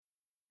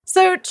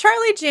So,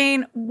 Charlie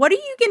Jane, what are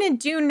you going to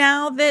do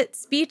now that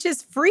speech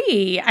is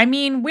free? I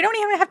mean, we don't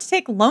even have to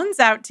take loans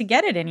out to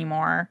get it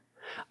anymore.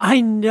 I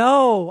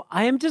know.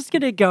 I am just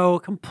going to go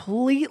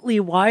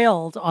completely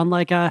wild on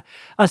like a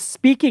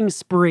speaking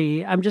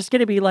spree. I'm just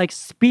going to be like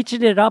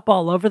speeching it up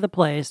all over the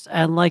place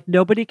and like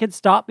nobody can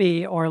stop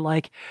me or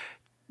like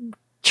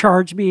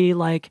charge me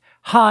like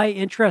high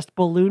interest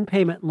balloon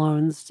payment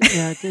loans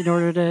in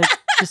order to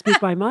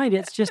speak my mind.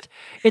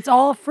 It's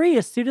all free.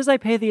 As soon as I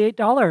pay the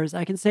 $8,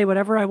 I can say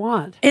whatever I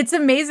want. It's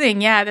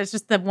amazing. Yeah, there's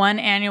just the one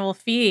annual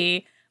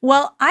fee.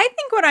 Well, I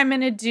think what I'm going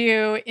to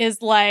do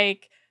is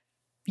like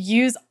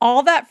use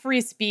all that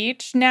free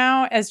speech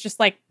now as just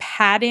like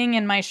padding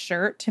in my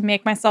shirt to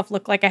make myself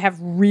look like I have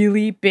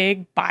really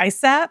big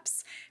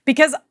biceps,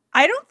 because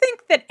I don't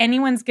think that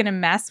anyone's going to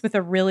mess with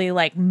a really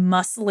like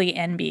muscly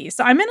NB.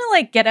 So I'm going to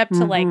like get up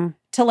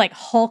to like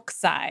Hulk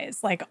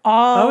size, like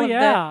all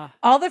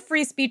the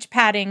free speech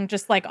padding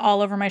just like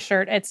all over my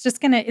shirt. It's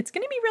going to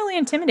be really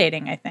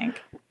intimidating, I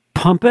think.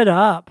 Pump it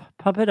up.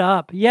 Pump it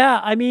up. Yeah,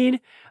 I mean,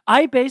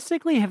 I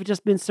basically have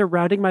just been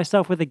surrounding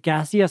myself with a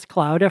gaseous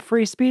cloud of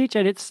free speech,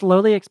 and it's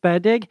slowly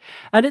expanding.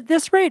 And at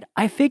this rate,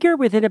 I figure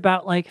within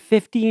about like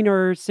 15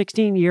 or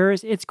 16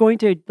 years, it's going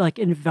to like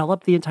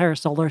envelop the entire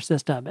solar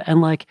system.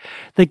 And like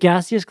the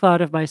gaseous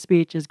cloud of my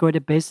speech is going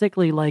to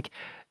basically like,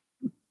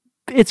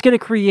 it's going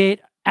to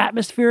create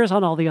atmospheres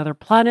on all the other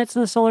planets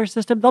in the solar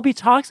system. There'll be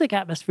toxic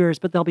atmospheres,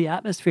 but there'll be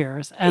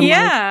atmospheres. And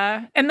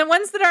and the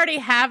ones that already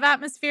have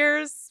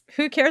atmospheres,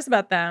 who cares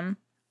about them?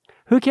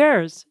 Who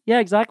cares? Yeah,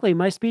 exactly.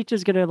 My speech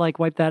is going to like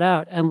wipe that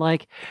out. And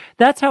like,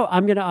 that's how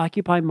I'm going to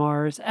occupy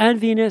Mars and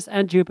Venus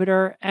and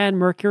Jupiter and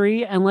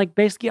Mercury and like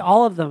basically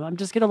all of them. I'm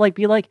just going to like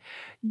be like,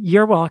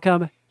 you're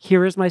welcome.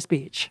 Here is my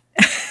speech.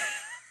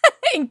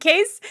 In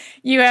case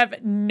you have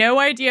no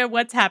idea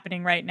what's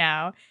happening right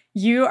now,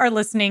 you are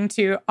listening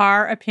to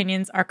Our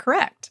Opinions Are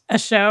Correct, a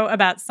show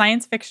about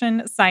science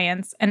fiction,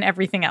 science, and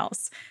everything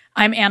else.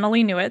 I'm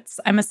Annalee Newitz.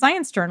 I'm a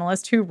science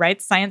journalist who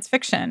writes science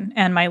fiction,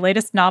 and my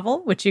latest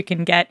novel, which you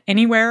can get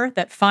anywhere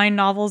that fine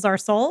novels are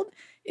sold,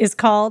 is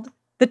called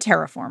The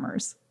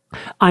Terraformers.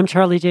 I'm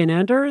Charlie Jane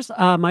Anders.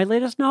 My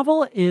latest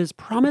novel is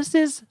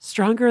Promises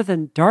Stronger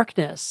Than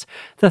Darkness,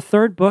 the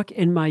third book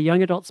in my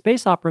young adult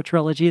space opera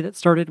trilogy that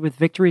started with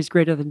Victories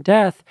Greater Than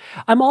Death.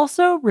 I'm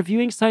also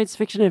reviewing science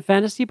fiction and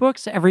fantasy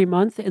books every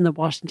month in the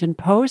Washington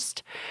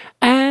Post,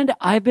 and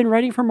I've been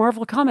writing for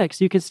Marvel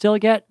Comics. You can still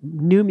get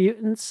New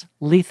Mutants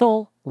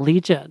Lethal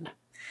Legion.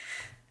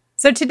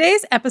 So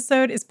today's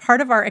episode is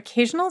part of our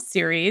occasional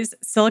series,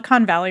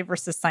 Silicon Valley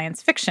versus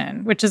Science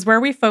Fiction, which is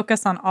where we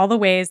focus on all the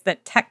ways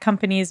that tech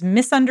companies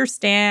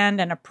misunderstand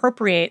and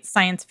appropriate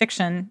science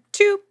fiction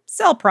to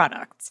sell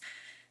products.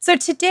 So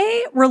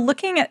today we're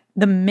looking at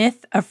the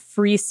myth of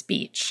free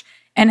speech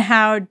and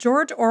how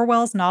George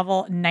Orwell's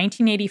novel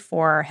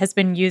 1984 has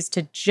been used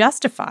to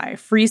justify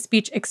free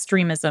speech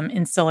extremism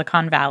in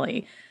Silicon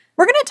Valley.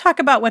 We're going to talk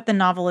about what the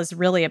novel is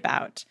really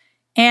about.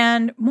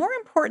 And more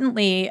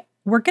importantly,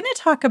 we're going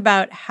to talk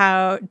about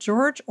how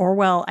George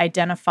Orwell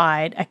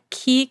identified a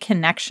key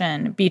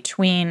connection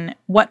between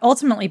what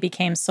ultimately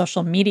became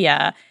social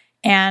media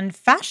and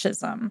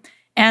fascism.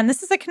 And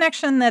this is a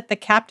connection that the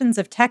captains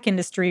of tech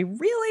industry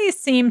really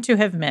seem to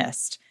have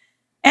missed.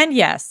 And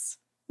yes,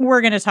 we're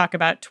going to talk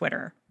about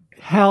Twitter.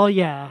 Hell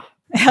yeah.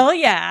 Hell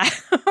yeah.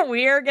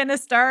 We are going to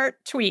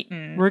start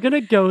tweeting. We're going to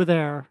go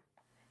there.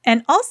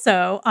 And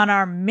also on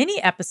our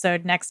mini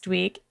episode next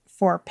week,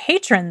 for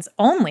patrons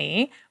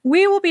only,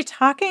 we will be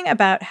talking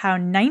about how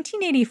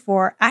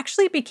 1984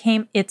 actually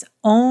became its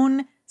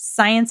own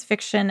science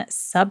fiction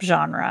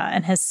subgenre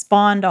and has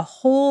spawned a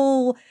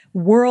whole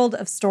world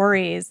of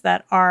stories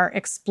that are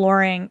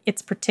exploring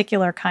its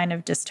particular kind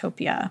of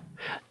dystopia.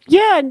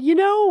 Yeah, and you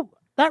know,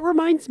 that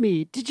reminds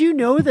me, did you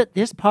know that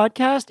this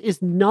podcast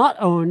is not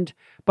owned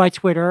by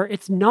Twitter?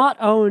 It's not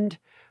owned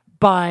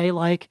by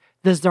like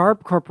the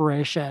Zarb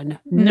Corporation.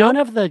 Nope. None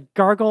of the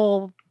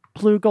Gargle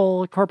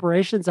Plugal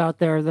corporations out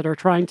there that are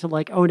trying to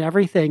like own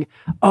everything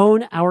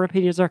own Our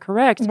Opinions Are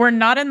Correct. We're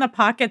not in the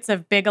pockets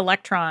of Big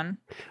Electron.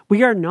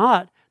 We are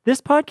not.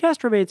 This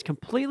podcast remains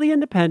completely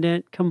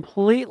independent,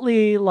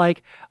 completely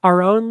like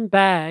our own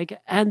bag.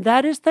 And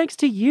that is thanks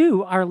to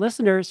you, our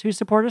listeners who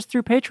support us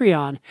through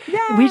Patreon. Yay!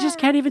 We just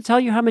can't even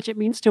tell you how much it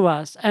means to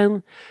us.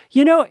 And,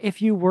 you know,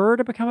 if you were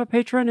to become a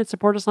patron and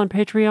support us on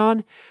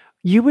Patreon,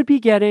 you would be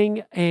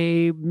getting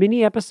a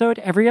mini episode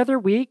every other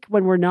week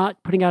when we're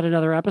not putting out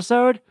another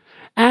episode.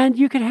 And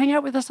you can hang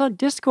out with us on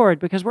Discord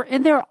because we're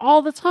in there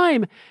all the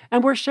time.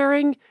 And we're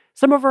sharing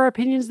some of our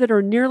opinions that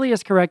are nearly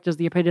as correct as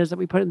the opinions that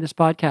we put in this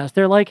podcast.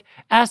 They're like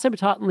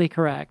asymptotically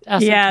correct.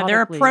 Yeah,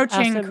 they're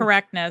approaching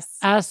correctness.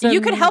 You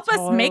could help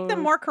us make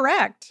them more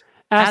correct.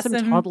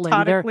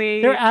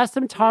 asymptoting. They're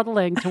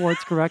asymptoting towards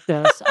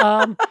correctness.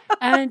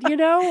 And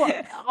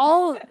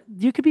all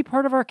you could be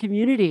part of our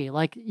community.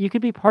 Like you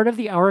could be part of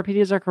the Our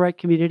Opinions Are Correct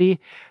community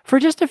for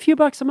just a few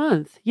bucks a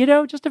month.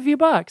 Just a few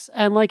bucks.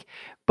 And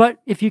but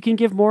if you can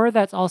give more,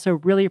 that's also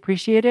really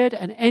appreciated.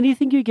 And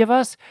anything you give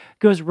us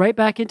goes right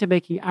back into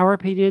making our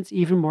opinions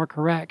even more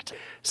correct.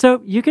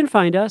 So you can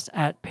find us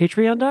at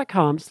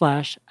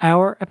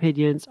patreon.com/Our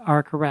Opinions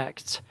Are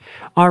Correct.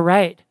 All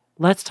right,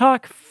 let's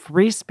talk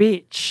free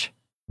speech.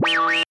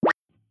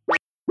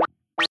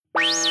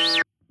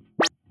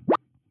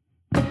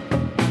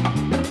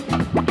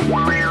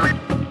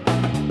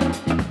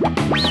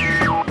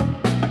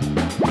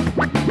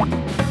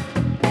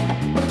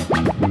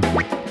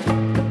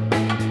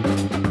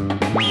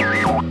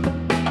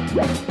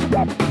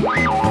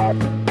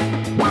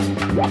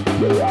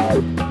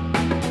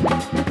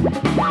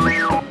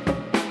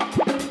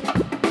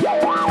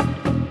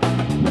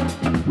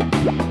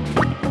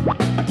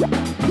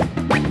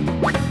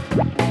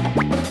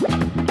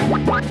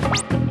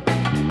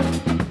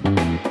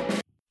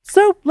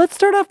 So let's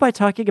start off by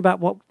talking about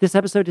what this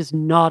episode is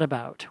not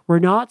about. We're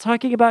not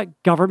talking about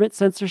government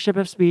censorship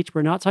of speech.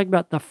 We're not talking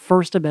about the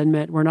First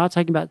Amendment. We're not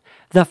talking about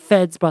the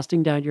feds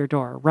busting down your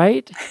door,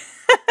 right?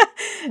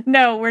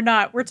 No, we're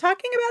not. We're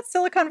talking about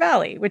Silicon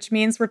Valley, which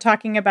means we're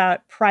talking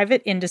about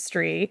private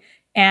industry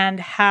and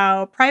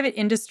how private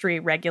industry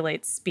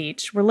regulates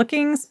speech. We're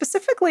looking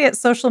specifically at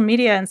social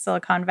media in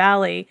Silicon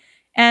Valley.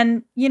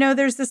 And,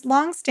 there's this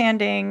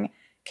longstanding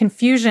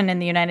confusion in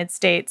the United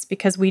States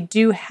because we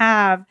do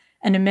have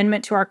an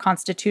amendment to our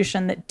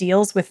Constitution that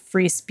deals with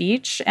free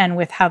speech and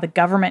with how the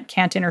government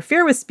can't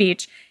interfere with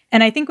speech.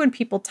 And I think when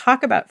people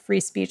talk about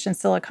free speech in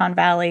Silicon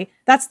Valley,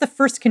 that's the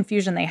first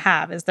confusion they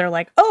have is they're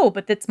like, oh,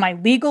 but that's my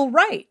legal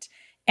right.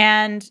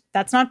 And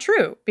that's not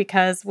true,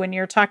 because when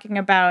you're talking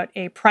about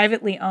a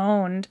privately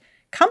owned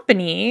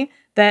company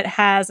that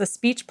has a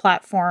speech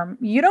platform,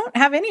 you don't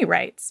have any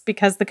rights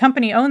because the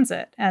company owns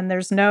it. And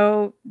there's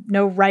no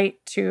right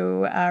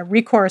to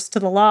recourse to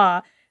the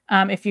law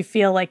if you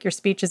feel like your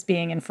speech is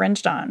being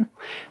infringed on.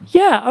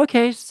 Yeah,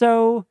 okay.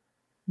 So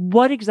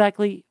what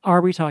exactly are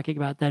we talking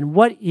about then?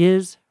 What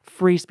is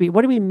free speech?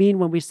 What do we mean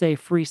when we say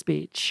free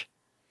speech?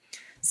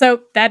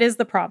 So that is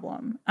the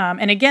problem.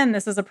 And again,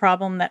 this is a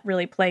problem that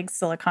really plagues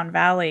Silicon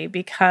Valley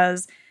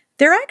because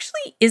there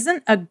actually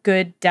isn't a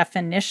good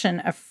definition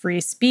of free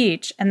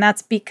speech. And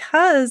that's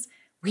because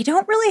we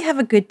don't really have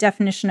a good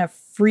definition of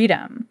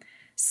freedom.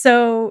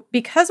 So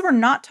because we're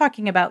not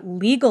talking about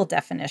legal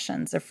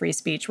definitions of free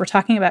speech, we're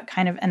talking about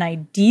kind of an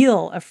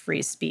ideal of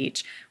free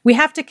speech, we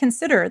have to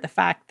consider the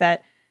fact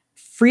that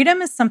freedom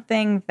is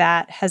something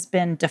that has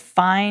been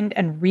defined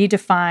and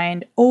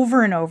redefined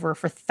over and over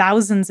for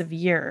thousands of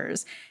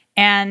years.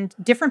 And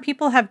different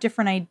people have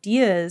different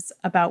ideas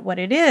about what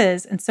it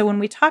is. And so when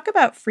we talk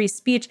about free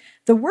speech,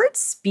 the word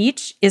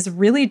speech is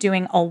really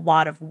doing a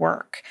lot of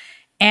work.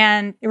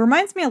 And it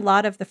reminds me a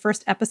lot of the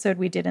first episode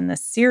we did in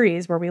this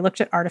series where we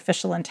looked at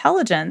artificial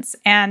intelligence,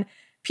 and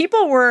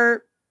people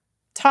were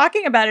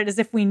talking about it as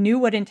if we knew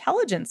what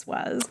intelligence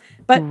was,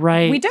 but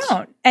we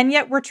don't. And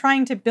yet we're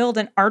trying to build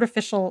an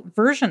artificial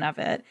version of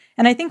it.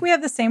 And I think we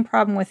have the same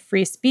problem with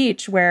free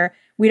speech, where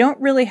we don't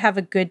really have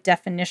a good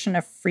definition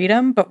of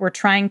freedom, but we're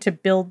trying to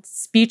build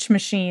speech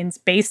machines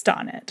based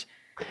on it.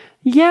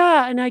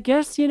 Yeah, and I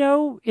guess, in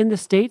the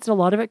States, a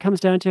lot of it comes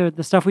down to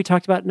the stuff we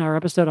talked about in our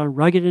episode on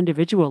rugged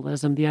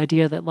individualism, the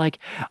idea that,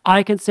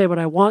 I can say what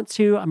I want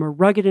to, I'm a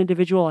rugged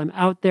individual, I'm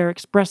out there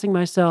expressing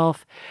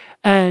myself,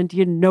 and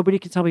nobody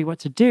can tell me what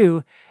to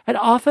do. And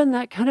often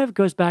that kind of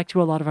goes back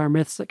to a lot of our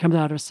myths that come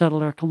out of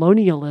settler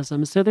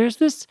colonialism. So there's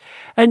this,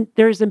 and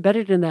there's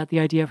embedded in that the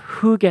idea of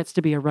who gets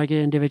to be a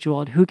rugged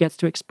individual and who gets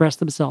to express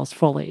themselves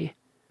fully.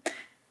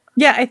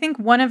 Yeah, I think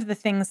one of the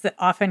things that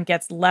often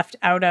gets left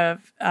out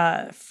of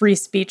free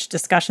speech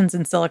discussions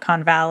in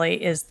Silicon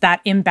Valley is that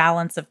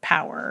imbalance of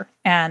power.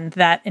 And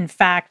that, in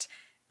fact,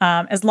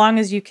 as long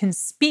as you can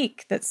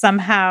speak, that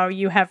somehow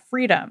you have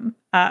freedom.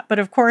 But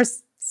of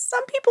course,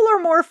 some people are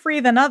more free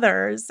than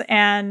others.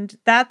 And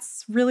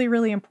that's really,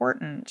 really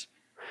important.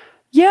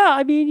 Yeah,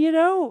 I mean,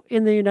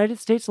 in the United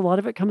States, a lot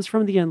of it comes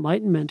from the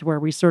Enlightenment, where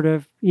we sort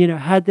of,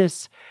 had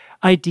this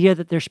idea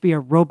that there should be a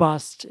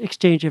robust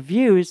exchange of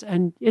views.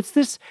 And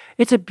it's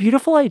a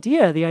beautiful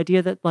idea, the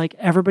idea that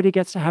everybody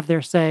gets to have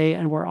their say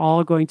and we're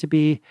all going to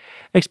be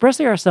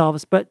expressing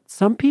ourselves. But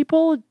some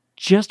people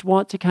just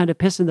want to kind of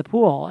piss in the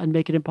pool and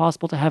make it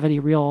impossible to have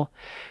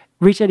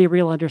reach any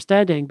real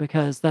understanding,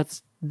 because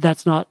that's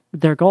not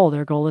their goal.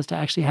 Their goal is to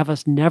actually have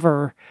us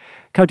never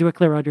come to a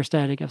clear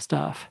understanding of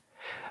stuff.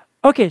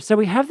 Okay, so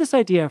we have this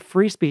idea of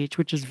free speech,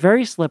 which is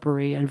very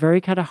slippery and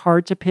very kind of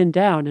hard to pin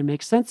down and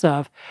make sense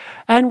of.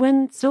 And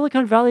when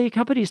Silicon Valley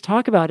companies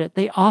talk about it,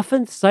 they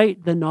often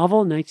cite the novel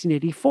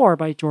 1984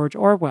 by George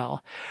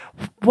Orwell.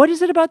 What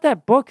is it about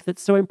that book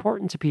that's so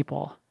important to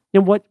people?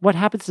 And what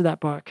happens to that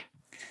book?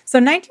 So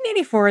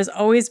 1984 is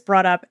always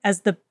brought up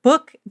as the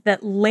book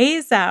that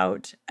lays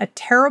out a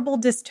terrible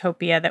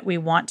dystopia that we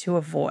want to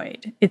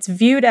avoid. It's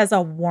viewed as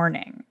a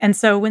warning. And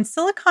so when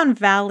Silicon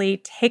Valley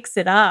takes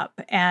it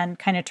up and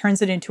kind of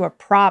turns it into a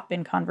prop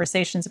in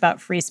conversations about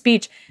free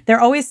speech,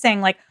 they're always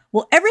saying like,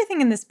 well,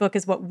 everything in this book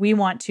is what we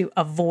want to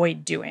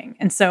avoid doing.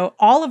 And so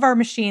all of our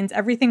machines,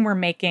 everything we're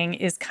making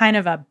is kind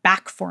of a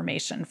back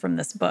formation from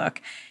this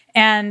book.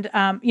 And,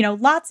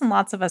 lots and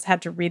lots of us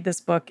had to read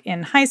this book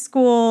in high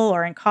school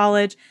or in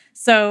college.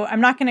 So I'm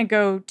not going to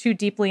go too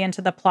deeply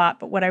into the plot.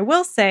 But what I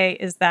will say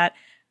is that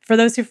for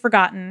those who've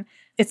forgotten,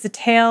 it's a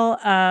tale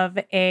of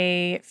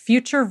a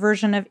future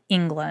version of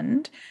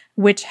England,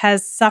 which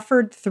has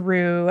suffered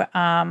through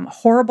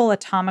horrible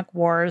atomic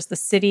wars. The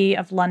city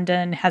of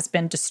London has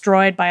been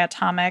destroyed by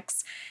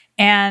atomics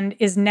and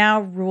is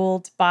now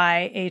ruled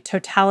by a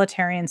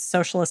totalitarian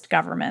socialist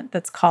government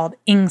that's called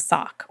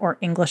Ingsoc, or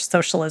English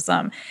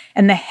Socialism.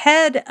 And the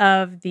head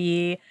of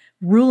the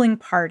ruling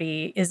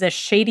party is a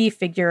shady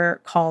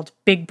figure called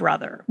Big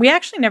Brother. We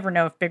actually never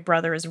know if Big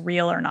Brother is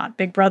real or not.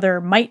 Big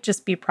Brother might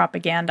just be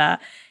propaganda.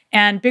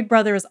 And Big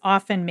Brother is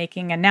often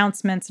making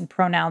announcements and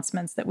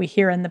pronouncements that we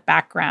hear in the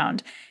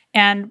background.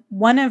 And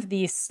one of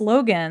the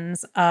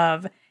slogans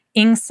of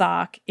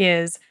Ingsoc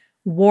is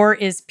 "War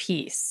is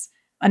peace."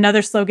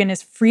 Another slogan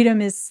is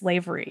 "Freedom is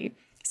slavery."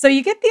 So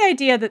you get the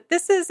idea that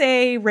this is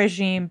a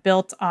regime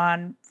built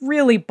on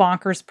really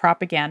bonkers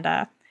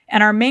propaganda.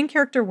 And our main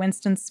character,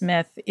 Winston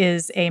Smith,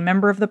 is a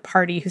member of the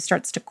party who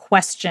starts to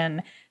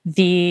question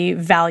the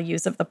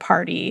values of the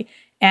party.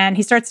 And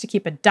he starts to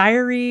keep a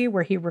diary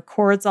where he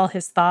records all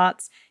his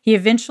thoughts. He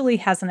eventually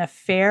has an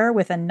affair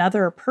with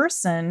another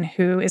person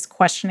who is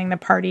questioning the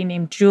party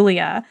named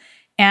Julia.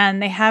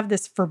 And they have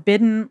this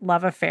forbidden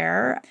love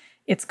affair.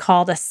 It's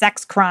called a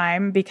sex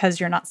crime because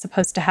you're not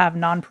supposed to have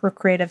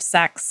non-procreative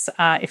sex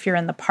if you're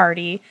in the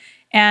party.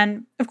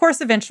 And of course,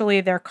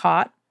 eventually they're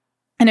caught.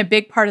 And a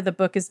big part of the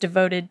book is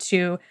devoted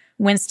to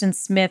Winston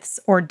Smith's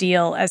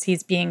ordeal as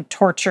he's being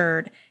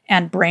tortured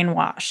and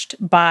brainwashed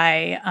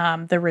by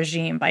the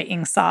regime, by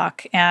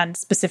Ingsoc, and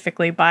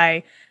specifically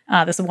by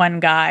this one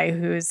guy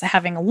who's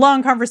having a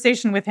long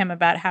conversation with him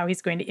about how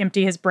he's going to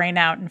empty his brain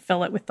out and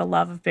fill it with the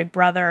love of Big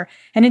Brother.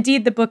 And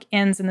indeed, the book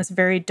ends in this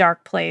very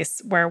dark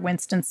place where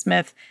Winston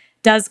Smith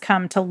does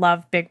come to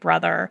love Big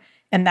Brother.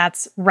 And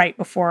that's right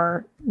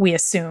before we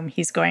assume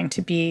he's going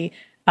to be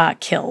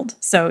killed.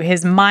 So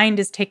his mind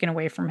is taken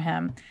away from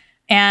him.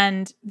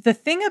 And the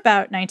thing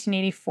about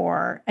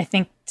 1984, I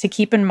think, to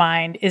keep in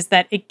mind is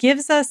that it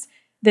gives us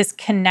this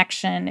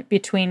connection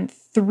between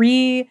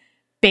three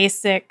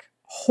basic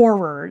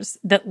horrors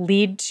that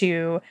lead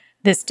to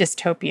this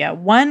dystopia.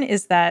 One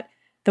is that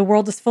the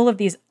world is full of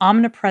these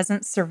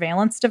omnipresent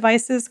surveillance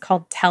devices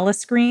called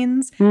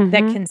telescreens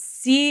that can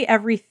see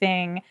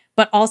everything,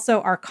 but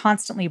also are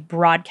constantly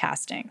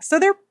broadcasting. So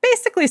they're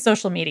basically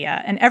social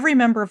media, and every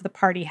member of the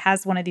party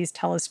has one of these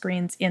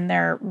telescreens in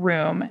their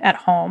room at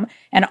home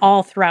and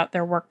all throughout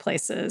their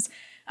workplaces.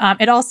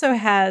 It also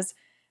has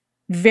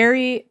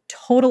very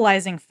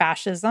totalizing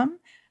fascism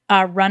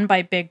run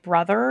by Big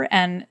Brother,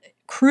 and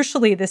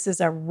crucially, this is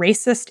a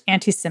racist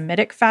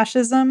anti-Semitic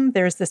fascism.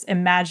 There's this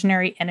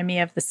imaginary enemy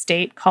of the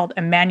state called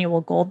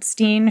Emmanuel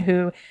Goldstein,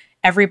 who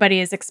everybody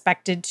is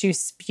expected to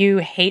spew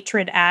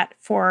hatred at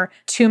for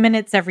 2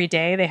 minutes every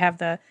day. They have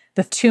the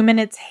 2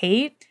 minutes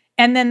hate.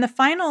 And then the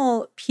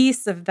final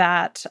piece of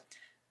that,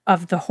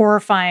 of the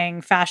horrifying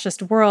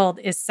fascist world,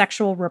 is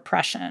sexual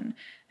repression,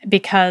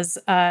 because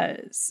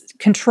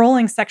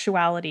controlling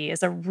sexuality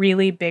is a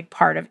really big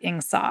part of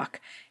Ingsoc.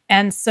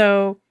 And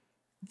so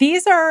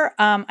these are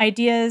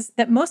ideas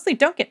that mostly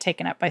don't get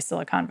taken up by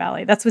Silicon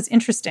Valley. That's what's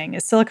interesting,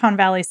 is Silicon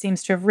Valley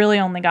seems to have really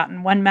only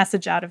gotten one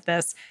message out of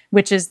this,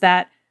 which is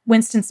that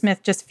Winston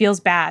Smith just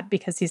feels bad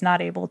because he's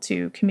not able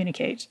to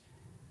communicate.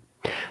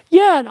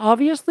 Yeah, and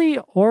obviously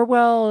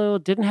Orwell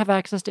didn't have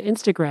access to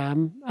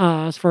Instagram,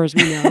 as far as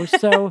we know.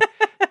 So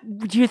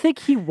do you think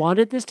he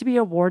wanted this to be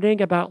a warning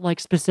about,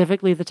 like,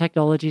 specifically the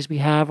technologies we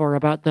have, or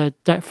about the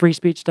free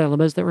speech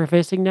dilemmas that we're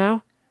facing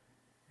now?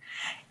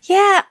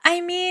 Yeah,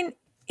 I mean,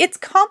 it's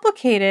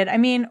complicated. I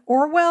mean,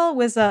 Orwell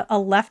was a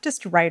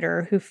leftist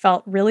writer who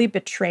felt really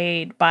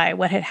betrayed by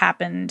what had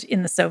happened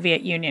in the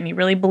Soviet Union. He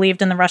really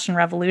believed in the Russian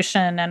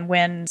Revolution. And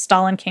when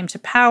Stalin came to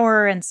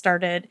power and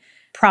started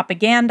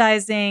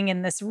propagandizing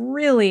in this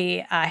really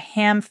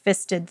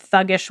ham-fisted,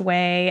 thuggish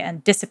way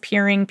and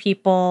disappearing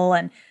people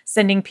and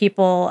sending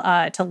people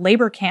to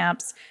labor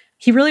camps,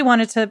 he really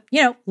wanted to,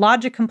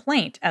 lodge a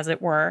complaint, as it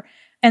were.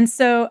 And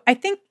so I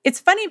think it's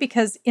funny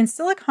because in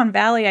Silicon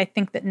Valley, I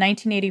think that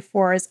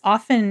 1984 is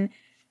often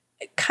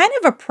kind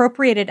of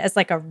appropriated as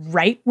like a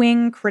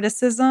right-wing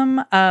criticism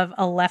of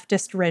a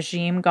leftist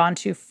regime gone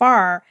too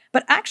far.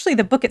 But actually,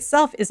 the book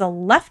itself is a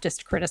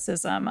leftist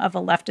criticism of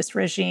a leftist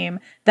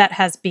regime that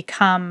has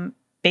become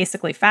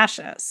basically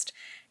fascist.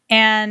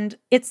 And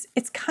it's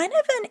kind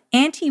of an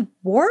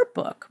anti-war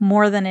book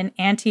more than an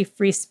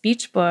anti-free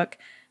speech book.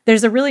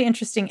 There's a really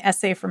interesting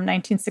essay from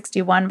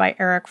 1961 by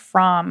Erich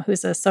Fromm,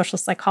 who's a social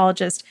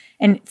psychologist.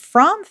 And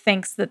Fromm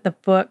thinks that the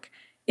book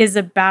is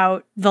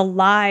about the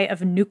lie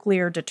of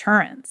nuclear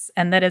deterrence,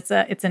 and that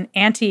it's an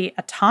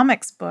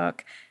anti-atomics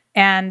book,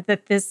 and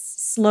that this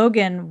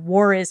slogan,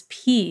 "War is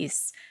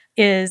peace,"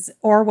 is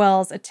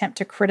Orwell's attempt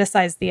to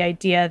criticize the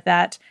idea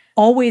that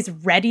always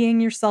readying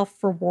yourself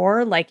for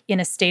war, like in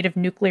a state of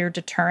nuclear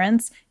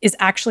deterrence, is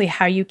actually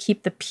how you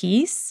keep the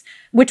peace,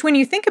 which when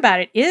you think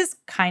about it is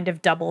kind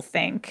of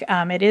doublethink.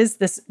 It is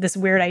this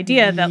weird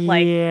idea that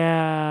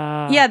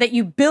that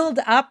you build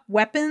up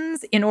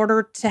weapons in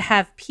order to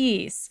have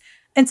peace.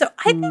 And so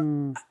I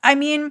think, I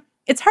mean,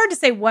 it's hard to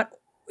say what,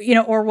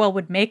 Orwell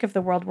would make of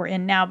the world we're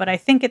in now, but I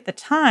think at the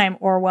time,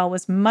 Orwell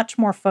was much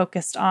more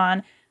focused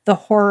on the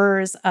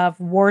horrors of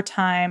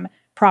wartime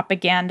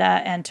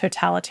propaganda and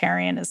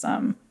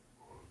totalitarianism.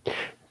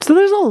 So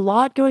there's a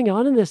lot going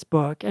on in this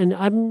book, and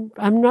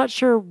I'm not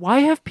sure, why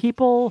have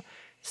people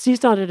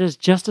seized on it as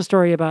just a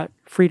story about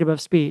freedom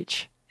of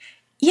speech?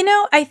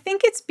 I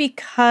think it's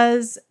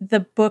because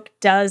the book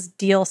does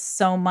deal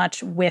so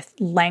much with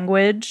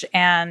language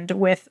and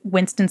with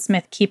Winston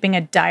Smith keeping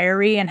a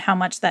diary and how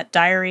much that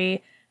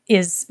diary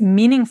is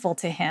meaningful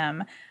to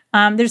him.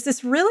 There's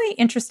this really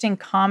interesting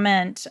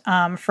comment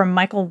from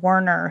Michael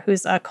Warner,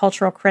 who's a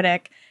cultural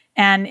critic.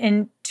 And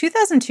in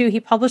 2002, he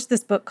published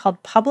this book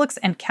called Publics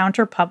and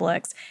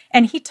Counterpublics.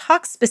 And he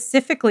talks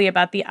specifically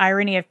about the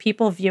irony of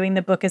people viewing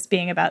the book as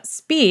being about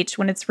speech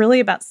when it's really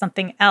about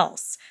something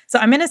else. So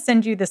I'm going to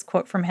send you this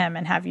quote from him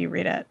and have you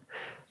read it.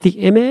 The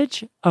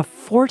image of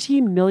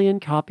 40 million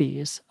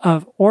copies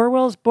of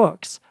Orwell's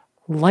books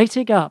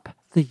lighting up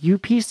the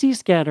UPC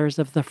scanners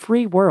of the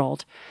free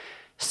world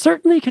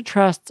certainly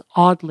contrasts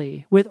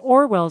oddly with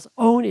Orwell's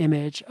own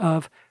image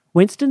of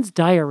Winston's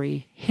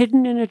diary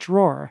hidden in a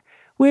drawer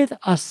with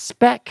a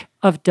speck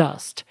of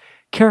dust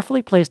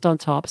carefully placed on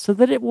top so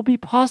that it will be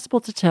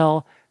possible to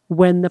tell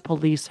when the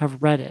police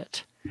have read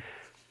it.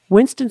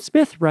 Winston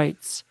Smith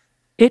writes,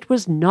 "It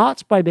was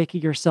not by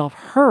making yourself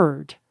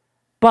heard,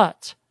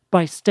 but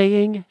by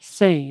staying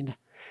sane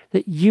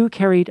that you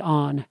carried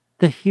on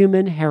the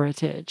human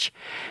heritage."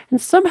 And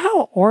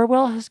somehow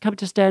Orwell has come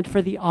to stand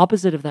for the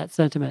opposite of that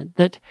sentiment,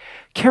 that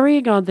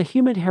carrying on the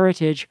human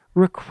heritage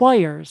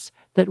requires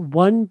that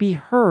one be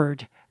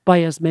heard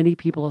by as many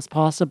people as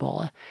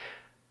possible.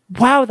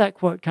 Wow, that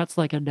quote cuts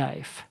like a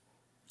knife.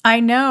 I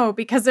know,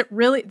 because that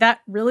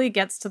really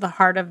gets to the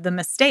heart of the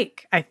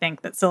mistake, I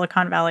think, that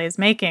Silicon Valley is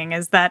making,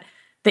 is that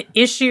the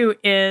issue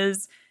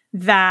is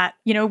that,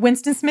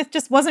 Winston Smith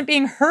just wasn't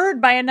being heard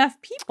by enough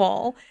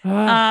people,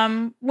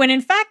 when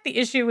in fact the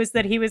issue was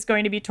that he was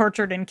going to be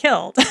tortured and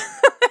killed,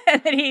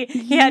 and that he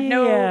had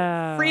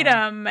no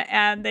freedom,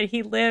 and that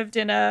he lived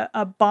in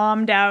a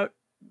bombed out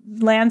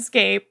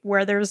landscape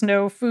where there's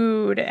no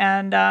food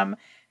and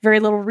very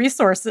little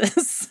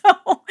resources.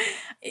 So,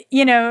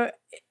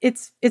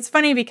 it's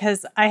funny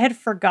because I had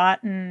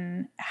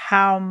forgotten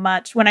how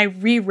much, when I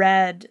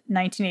reread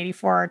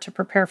 1984 to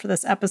prepare for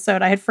this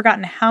episode, I had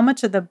forgotten how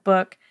much of the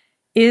book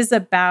is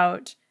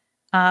about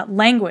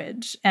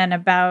language and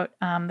about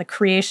the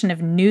creation of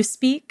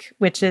Newspeak,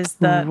 which is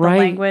the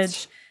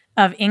language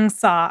of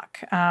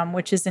Ingsoc,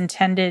 which is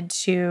intended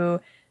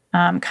to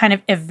kind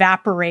of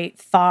evaporate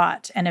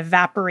thought and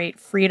evaporate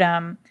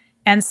freedom.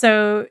 And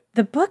so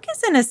the book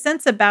is, in a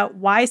sense, about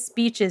why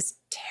speech is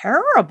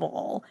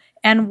terrible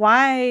and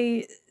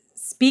why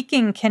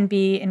speaking can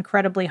be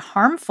incredibly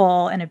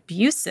harmful and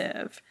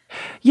abusive.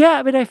 Yeah,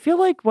 I mean, I feel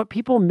like what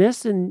people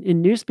miss in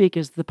Newspeak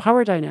is the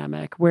power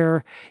dynamic,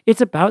 where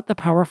it's about the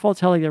powerful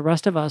telling the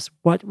rest of us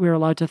what we're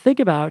allowed to think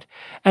about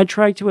and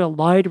trying to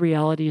align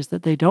realities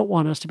that they don't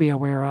want us to be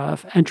aware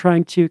of, and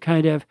trying to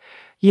kind of,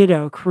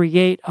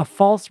 create a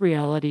false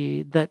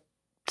reality that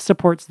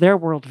supports their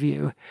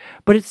worldview.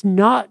 But it's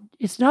not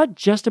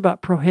just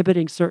about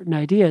prohibiting certain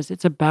ideas.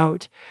 It's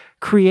about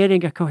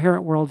creating a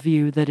coherent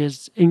worldview that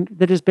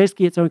is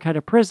basically its own kind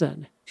of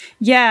prison.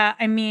 Yeah,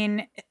 I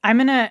mean, I'm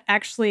going to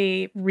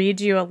actually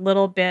read you a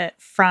little bit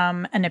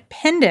from an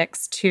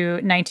appendix to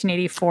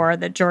 1984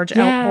 that George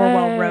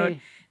Orwell wrote,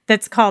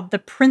 that's called The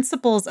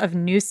Principles of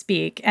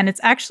Newspeak. And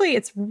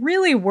it's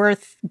really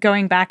worth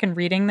going back and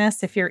reading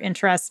this if you're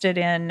interested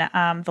in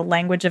the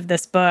language of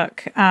this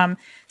book.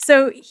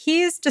 So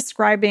he's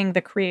describing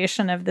the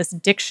creation of this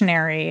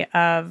dictionary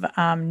of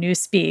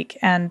Newspeak,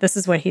 and this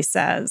is what he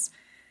says.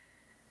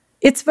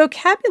 Its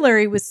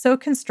vocabulary was so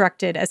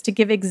constructed as to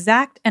give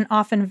exact and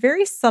often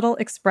very subtle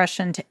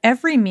expression to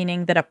every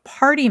meaning that a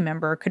party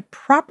member could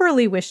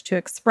properly wish to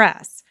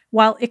express,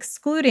 while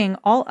excluding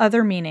all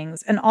other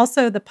meanings and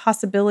also the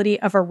possibility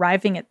of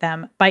arriving at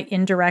them by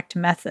indirect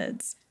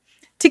methods.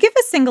 To give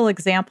a single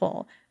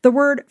example, the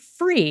word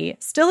free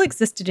still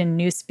existed in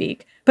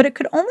Newspeak, but it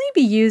could only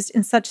be used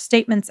in such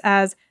statements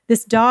as,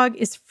 "This dog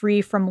is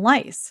free from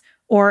lice,"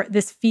 or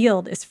 "This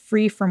field is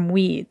free from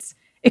weeds."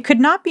 It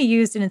could not be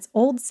used in its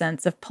old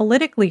sense of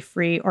politically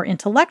free or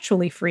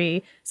intellectually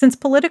free, since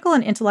political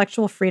and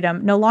intellectual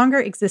freedom no longer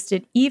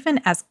existed even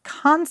as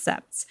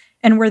concepts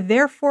and were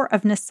therefore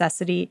of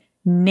necessity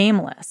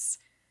nameless.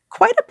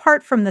 Quite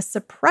apart from the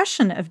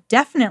suppression of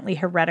definitely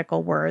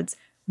heretical words,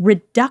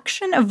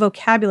 reduction of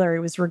vocabulary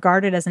was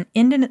regarded as an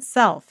end in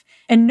itself,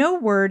 and no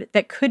word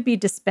that could be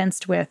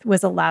dispensed with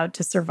was allowed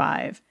to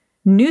survive.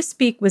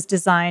 Newspeak was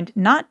designed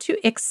not to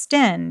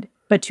extend,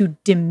 but to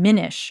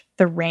diminish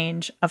the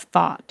range of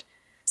thought.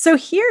 So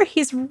here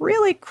he's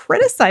really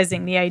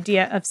criticizing the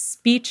idea of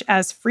speech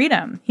as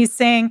freedom. He's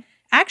saying,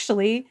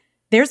 actually,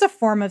 there's a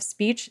form of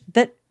speech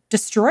that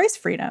destroys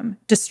freedom,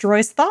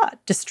 destroys thought,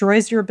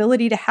 destroys your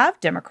ability to have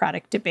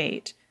democratic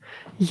debate.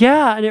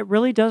 Yeah, and it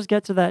really does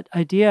get to that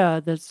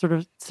idea, that sort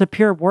of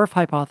Sapir-Whorf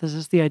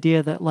hypothesis, the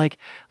idea that like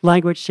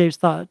language shapes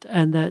thought,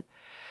 and that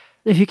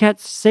if you can't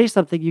say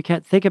something, you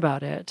can't think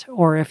about it.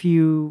 Or if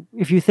you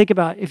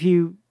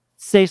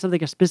say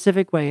something a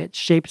specific way, it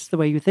shapes the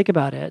way you think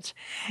about it.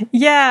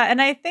 Yeah,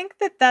 and I think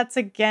that that's,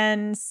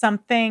 again,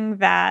 something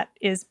that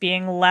is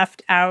being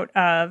left out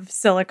of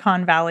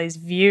Silicon Valley's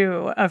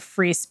view of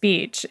free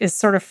speech, is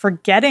sort of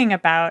forgetting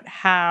about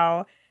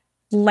how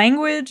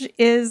language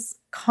is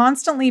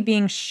constantly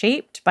being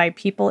shaped by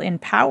people in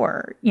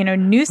power.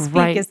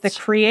 Newspeak is the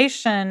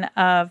creation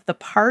of the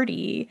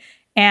party,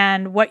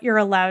 and what you're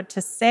allowed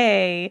to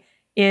say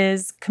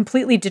is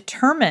completely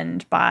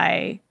determined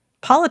by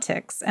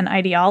politics and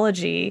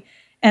ideology.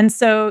 And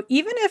so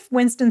even if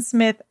Winston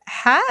Smith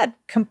had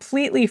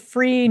completely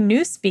free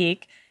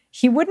newspeak,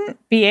 he wouldn't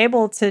be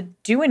able to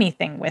do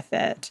anything with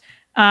it.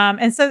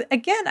 And so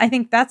again, I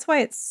think that's why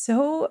it's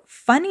so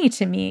funny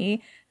to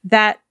me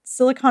that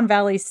Silicon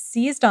Valley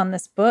seized on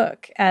this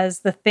book as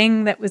the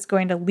thing that was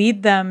going to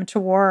lead them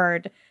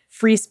toward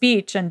free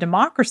speech and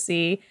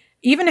democracy,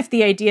 even if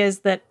the idea is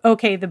that,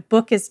 okay, the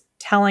book is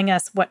telling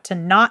us what to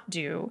not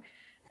do.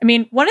 I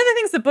mean, one of the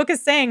things the book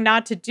is saying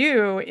not to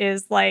do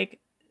is like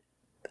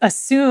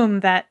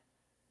assume that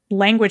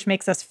language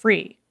makes us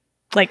free.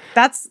 Like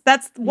that's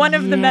one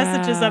of the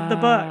messages of the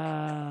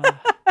book.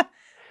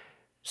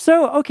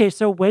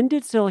 So when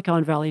did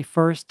Silicon Valley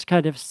first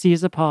kind of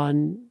seize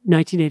upon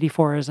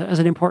 1984 as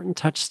an important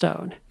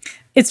touchstone?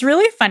 It's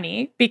really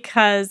funny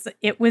because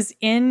it was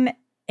in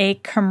a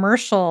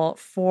commercial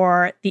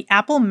for the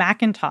Apple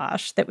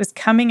Macintosh that was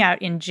coming out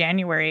in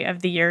January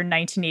of the year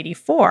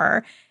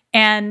 1984.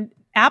 And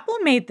Apple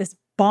made this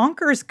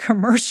bonkers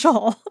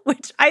commercial,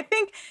 which I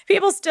think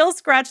people still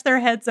scratch their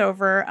heads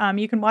over.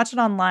 You can watch it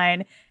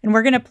online, and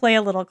we're going to play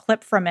a little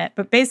clip from it.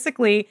 But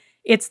basically,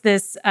 it's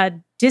this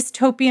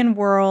dystopian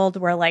world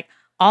where like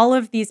all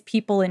of these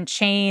people in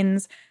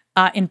chains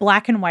in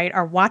black and white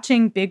are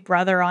watching Big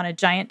Brother on a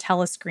giant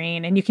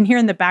telescreen. And you can hear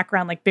in the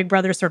background like Big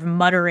Brother sort of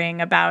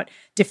muttering about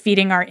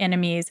defeating our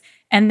enemies.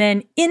 And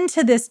then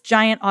into this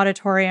giant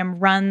auditorium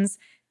runs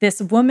this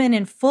woman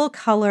in full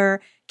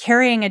color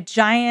carrying a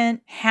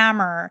giant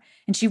hammer.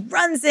 And she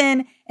runs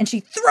in and she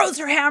throws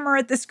her hammer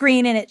at the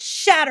screen and it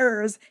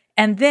shatters.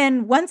 And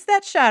then once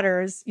that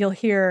shatters, you'll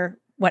hear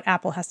what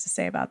Apple has to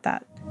say about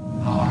that.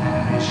 Our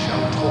enemies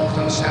shall talk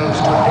themselves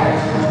to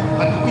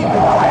death, and we will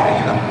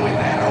bury them with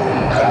their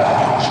own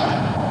confusion.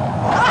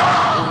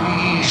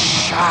 We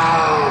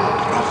shall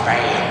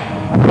prevail.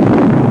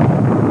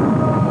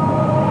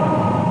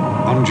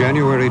 On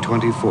January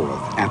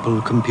 24th,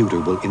 Apple Computer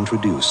will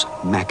introduce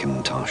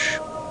Macintosh.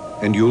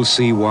 And you'll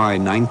see why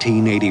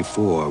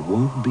 1984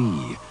 won't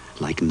be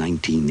like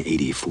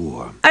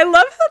 1984. I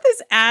love how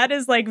this ad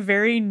is like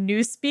very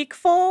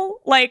newspeakful.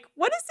 Like,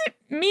 what does it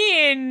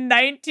mean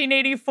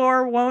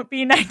 1984 won't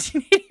be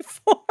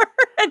 1984?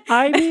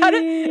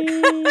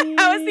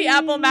 How is the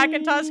Apple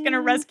Macintosh going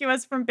to rescue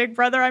us from Big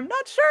Brother? I'm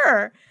not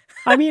sure.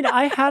 I mean,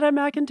 I had a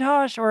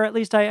Macintosh, or at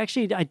least I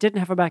didn't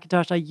have a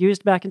Macintosh. I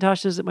used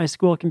Macintoshes at my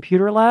school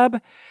computer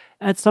lab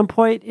at some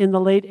point in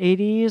the late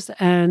 80s,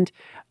 and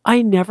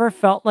I never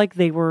felt like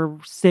they were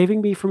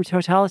saving me from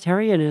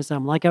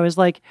totalitarianism. Like I was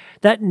like,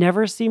 that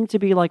never seemed to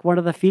be like one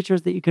of the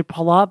features that you could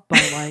pull up by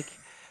like,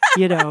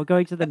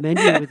 going to the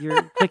menu with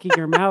your clicking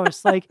your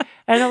mouse. Like,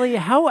 Annalee,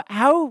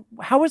 how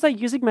was I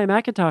using my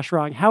Macintosh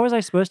wrong? How was I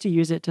supposed to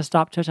use it to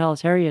stop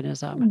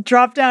totalitarianism?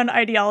 Drop down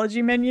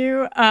ideology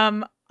menu.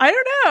 I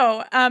don't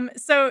know.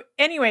 So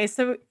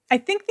I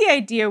think the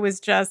idea was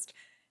just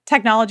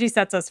technology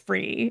sets us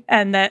free,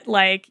 and that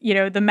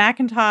the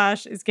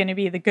Macintosh is going to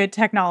be the good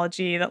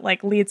technology that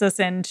like leads us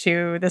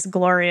into this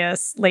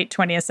glorious late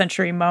 20th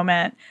century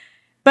moment.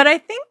 But I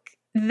think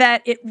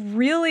that it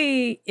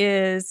really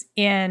is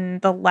in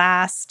the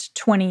last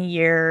 20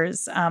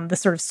 years, the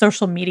sort of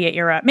social media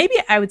era, maybe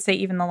I would say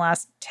even the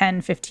last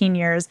 10, 15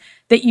 years,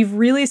 that you've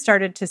really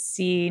started to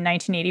see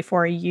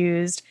 1984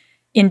 used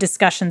in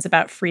discussions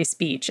about free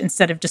speech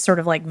instead of just sort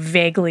of like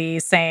vaguely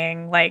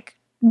saying like,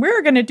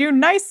 we're going to do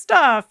nice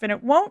stuff and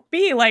it won't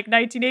be like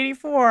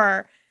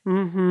 1984.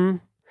 Mm-hmm.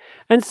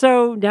 And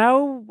so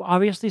now,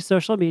 obviously,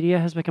 social media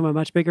has become a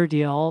much bigger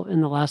deal in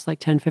the last like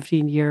 10,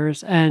 15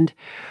 years. And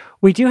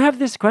we do have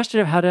this question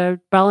of how to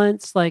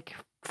balance like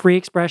free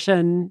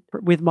expression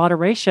with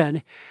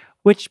moderation,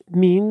 which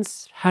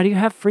means how do you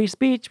have free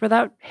speech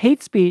without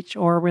hate speech,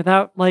 or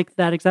without like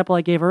that example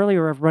I gave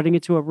earlier of running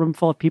into a room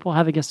full of people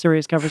having a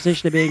serious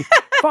conversation and being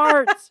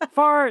farts,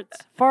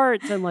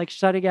 and like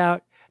shutting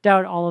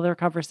down all of their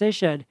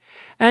conversation.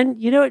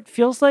 And, it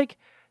feels like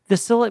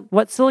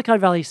what Silicon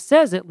Valley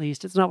says, at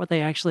least, it's not what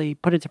they actually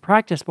put into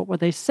practice, but what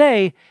they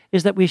say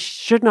is that we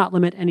should not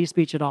limit any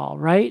speech at all,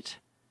 right?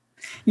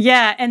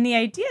 Yeah, and the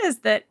idea is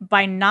that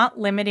by not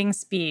limiting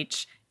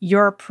speech,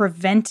 you're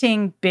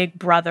preventing Big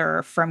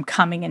Brother from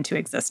coming into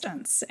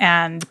existence.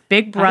 And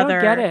Big Brother...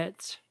 I don't get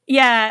it.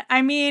 Yeah,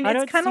 I mean, I it's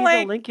don't kind of see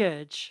like... the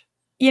linkage.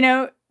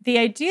 The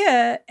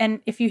idea,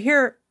 and if you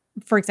hear,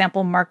 for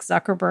example, Mark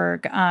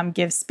Zuckerberg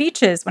give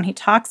speeches when he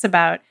talks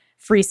about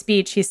free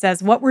speech, he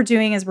says, what we're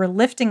doing is we're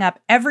lifting up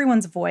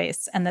everyone's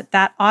voice and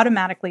that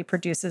automatically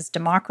produces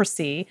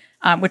democracy,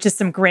 which is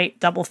some great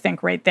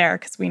doublethink right there,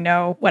 because we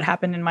know what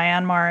happened in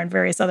Myanmar and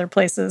various other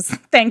places,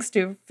 thanks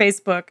to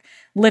Facebook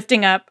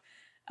lifting up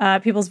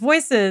people's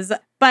voices.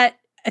 But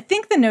I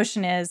think the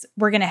notion is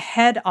we're going to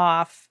head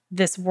off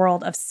this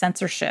world of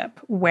censorship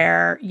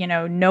where,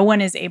 no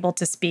one is able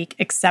to speak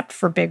except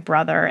for Big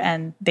Brother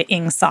and the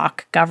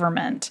INGSOC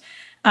government.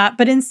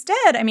 But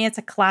instead, it's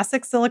a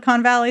classic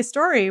Silicon Valley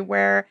story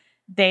where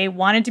they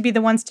wanted to be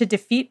the ones to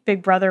defeat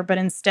Big Brother, but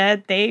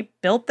instead they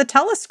built the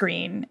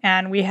telescreen.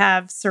 And we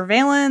have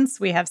surveillance,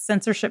 we have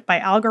censorship by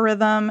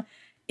algorithm.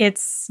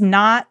 It's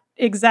not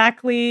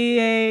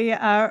exactly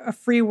a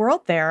free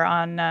world there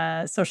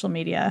on social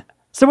media.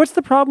 So what's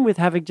the problem with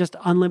having just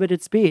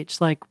unlimited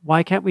speech? Like,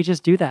 why can't we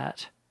just do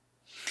that?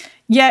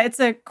 Yeah, it's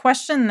a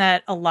question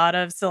that a lot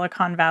of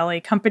Silicon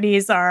Valley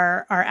companies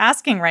are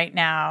asking right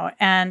now.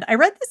 And I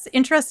read this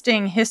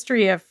interesting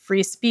history of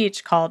free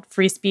speech called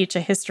Free Speech, A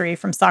History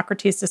from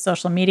Socrates to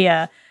Social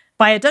Media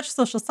by a Dutch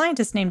social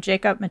scientist named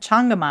Jacob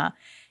Mchangama.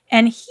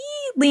 And he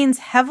leans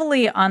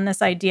heavily on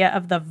this idea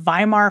of the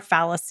Weimar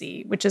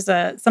fallacy, which is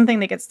something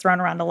that gets thrown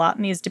around a lot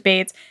in these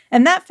debates.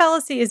 And that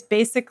fallacy is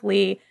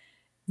basically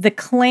the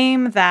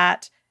claim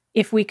that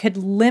if we could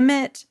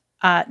limit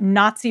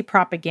Nazi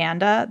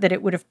propaganda, that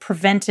it would have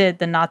prevented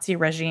the Nazi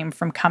regime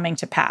from coming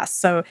to pass.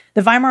 So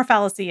the Weimar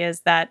fallacy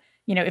is that,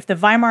 if the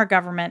Weimar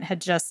government had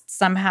just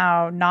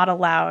somehow not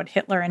allowed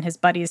Hitler and his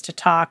buddies to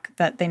talk,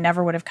 that they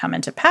never would have come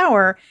into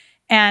power.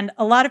 And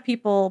a lot of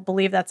people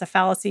believe that's a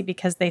fallacy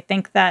because they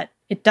think that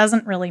it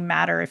doesn't really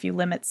matter if you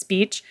limit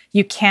speech.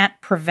 You can't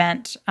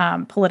prevent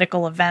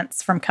political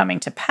events from coming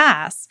to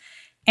pass.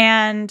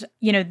 And,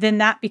 then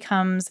that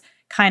becomes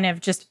kind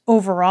of just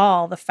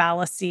overall the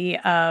fallacy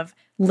of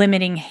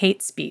limiting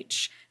hate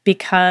speech,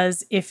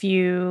 because if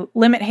you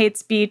limit hate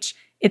speech,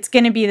 it's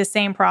going to be the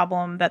same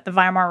problem that the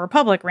Weimar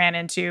Republic ran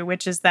into,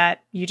 which is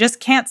that you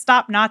just can't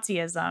stop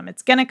Nazism.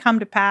 It's going to come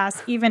to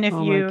pass even if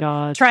you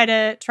try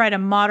to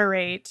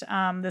moderate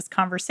this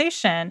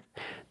conversation.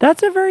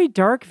 That's a very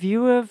dark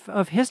view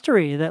of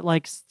history, that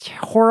like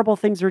horrible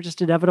things are just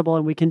inevitable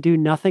and we can do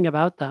nothing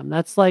about them.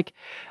 That's like,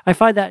 I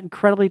find that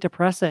incredibly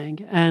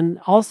depressing and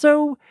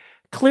also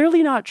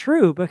clearly not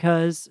true,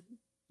 because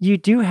you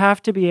do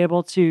have to be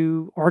able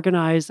to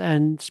organize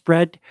and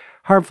spread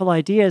harmful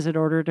ideas in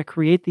order to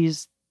create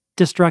these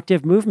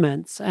destructive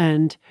movements.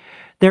 And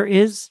there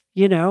is,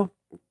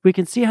 we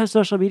can see how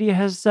social media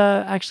has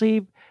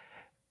actually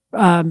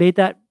made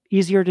that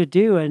easier to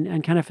do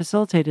and kind of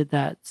facilitated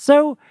that.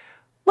 So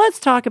let's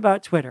talk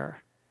about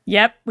Twitter.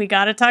 Yep, we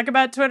got to talk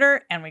about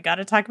Twitter and we got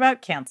to talk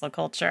about cancel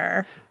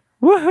culture.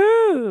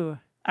 Woohoo!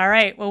 All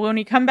right, well, when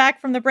we come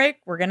back from the break,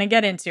 we're going to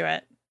get into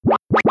it.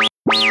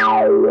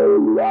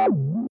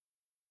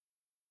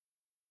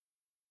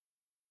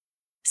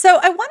 So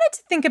I wanted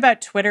to think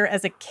about Twitter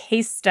as a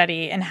case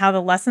study and how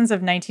the lessons of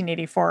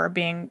 1984 are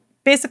being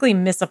basically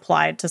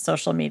misapplied to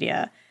social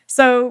media.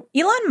 So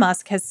Elon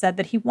Musk has said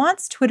that he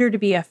wants Twitter to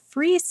be a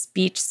free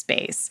speech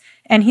space,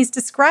 and he's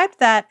described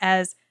that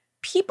as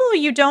people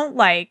you don't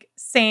like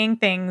saying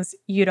things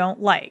you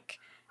don't like.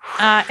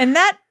 And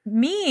that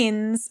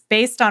means,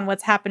 based on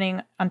what's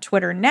happening on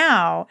Twitter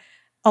now,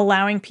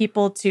 allowing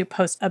people to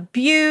post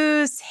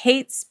abuse,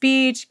 hate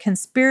speech,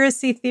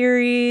 conspiracy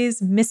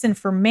theories,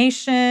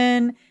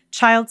 misinformation,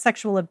 child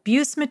sexual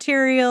abuse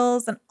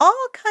materials, and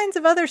all kinds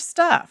of other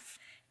stuff.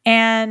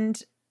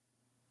 And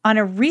on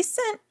a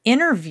recent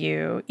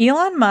interview,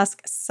 Elon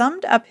Musk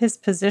summed up his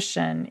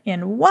position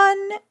in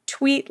one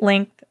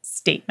tweet-length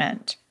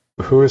statement.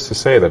 Who is to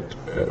say that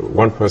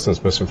one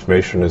person's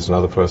misinformation is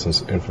another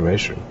person's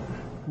information?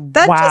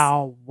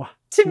 Wow.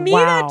 To me,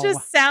 that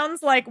just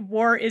sounds like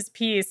war is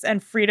peace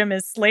and freedom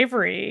is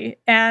slavery.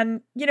 And,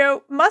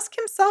 Musk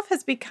himself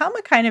has become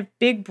a kind of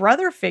big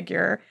brother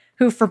figure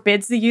who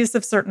forbids the use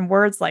of certain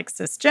words like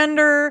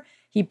cisgender.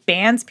 He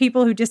bans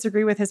people who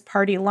disagree with his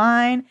party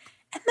line.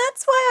 And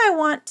that's why I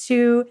want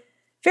to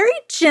very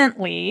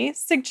gently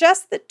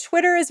suggest that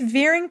Twitter is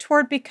veering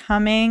toward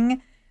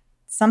becoming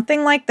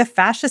something like the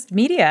fascist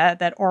media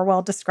that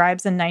Orwell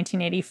describes in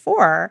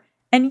 1984.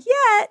 And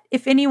yet,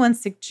 if anyone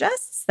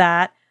suggests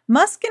that,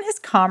 Musk and his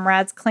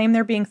comrades claim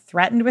they're being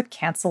threatened with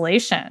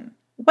cancellation.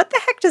 What the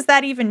heck does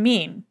that even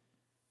mean?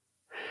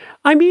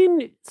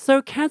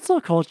 So cancel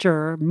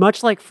culture,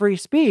 much like free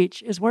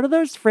speech, is one of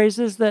those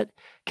phrases that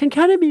can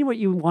kind of mean what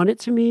you want it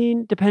to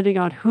mean, depending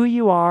on who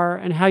you are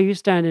and how you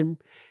stand in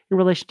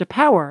relation to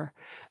power.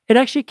 It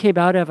actually came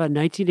out of a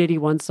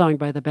 1981 song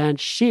by the band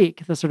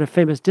Chic, the sort of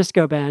famous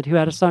disco band, who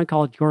had a song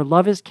called Your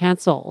Love is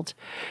Cancelled.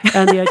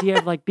 And the idea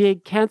of like being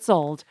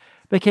canceled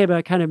became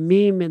a kind of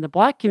meme in the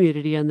Black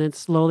community and then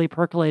slowly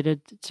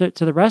percolated to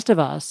the rest of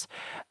us.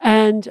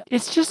 And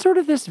it's just sort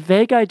of this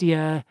vague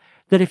idea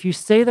that if you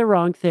say the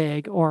wrong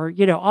thing, or,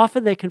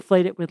 often they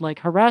conflate it with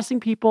like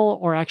harassing people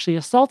or actually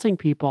assaulting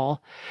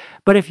people.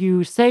 But if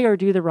you say or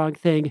do the wrong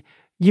thing,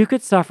 you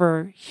could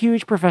suffer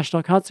huge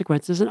professional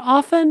consequences. And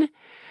often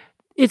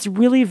it's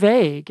really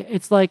vague.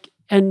 It's like,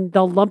 and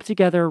they'll lump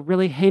together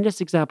really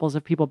heinous examples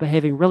of people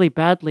behaving really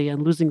badly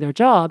and losing their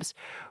jobs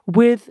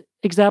with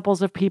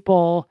examples of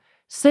people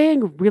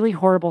saying really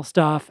horrible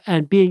stuff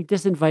and being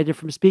disinvited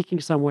from speaking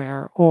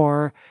somewhere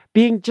or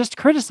being just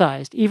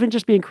criticized. Even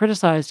just being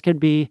criticized can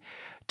be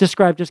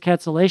described as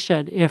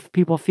cancellation if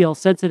people feel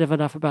sensitive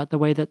enough about the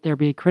way that they're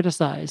being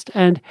criticized.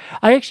 And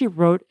I actually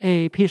wrote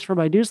a piece for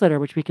my newsletter,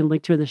 which we can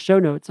link to in the show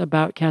notes,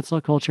 about cancel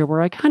culture,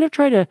 where I kind of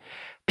try to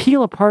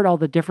peel apart all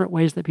the different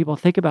ways that people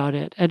think about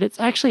it. And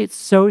it's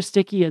so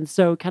sticky and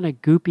so kind of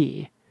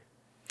goopy.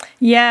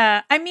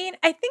 Yeah. I mean,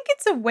 I think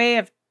it's a way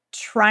of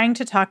trying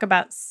to talk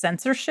about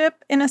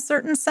censorship in a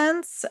certain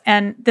sense.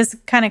 And this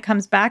kind of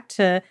comes back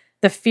to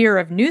the fear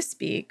of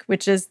newspeak,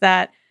 which is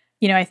that,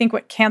 I think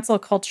what cancel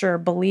culture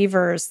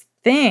believers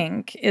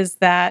think is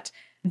that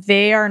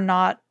they are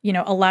not,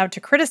 allowed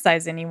to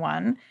criticize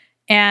anyone.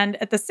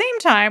 And at the same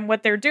time,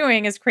 what they're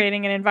doing is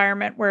creating an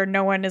environment where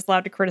no one is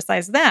allowed to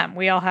criticize them.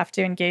 We all have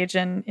to engage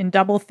in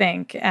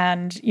doublethink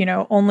and,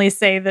 only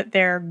say that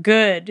they're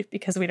good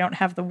because we don't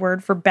have the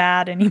word for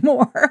bad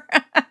anymore.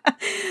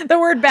 The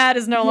word bad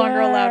is no longer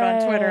allowed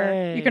on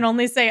Twitter. You can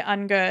only say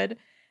ungood.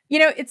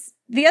 It's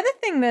the other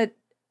thing that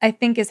I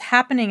think is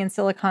happening in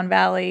Silicon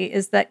Valley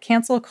is that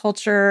cancel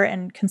culture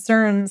and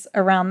concerns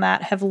around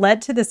that have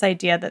led to this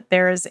idea that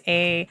there is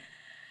a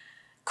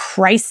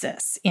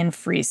crisis in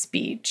free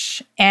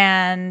speech.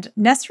 And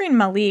Nesreen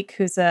Malik,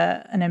 who's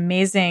an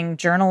amazing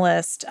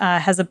journalist,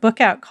 has a book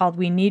out called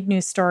We Need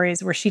New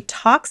Stories, where she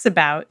talks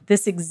about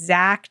this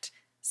exact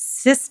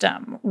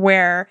system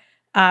where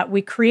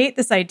we create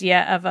this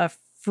idea of a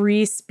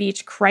free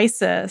speech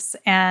crisis,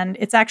 and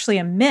it's actually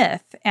a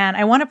myth. And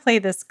I want to play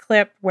this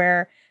clip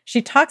where she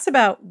talks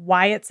about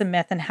why it's a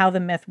myth and how the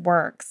myth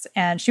works.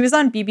 And she was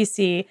on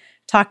BBC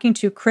talking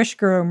to Krish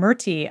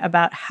Gurumurthy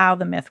about how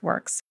the myth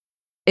works.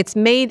 It's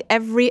made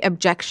every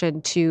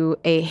objection to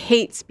a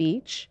hate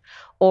speech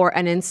or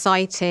an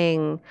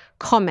inciting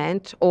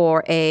comment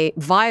or a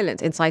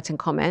violent inciting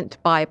comment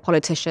by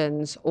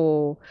politicians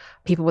or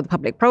people with a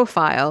public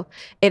profile,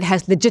 it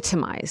has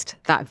legitimized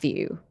that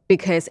view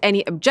because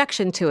any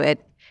objection to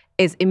it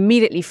is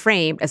immediately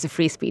framed as a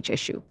free speech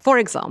issue. For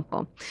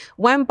example,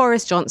 when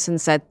Boris Johnson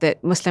said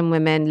that Muslim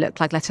women look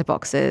like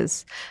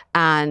letterboxes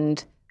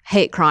and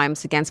hate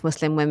crimes against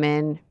Muslim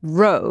women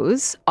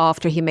rose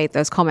after he made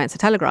those comments, a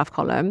Telegraph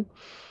column,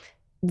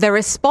 the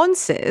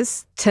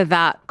responses to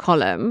that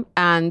column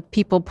and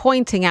people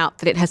pointing out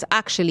that it has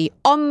actually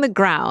on the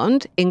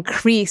ground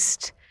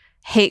increased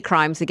hate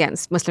crimes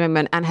against Muslim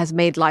women and has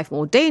made life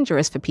more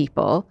dangerous for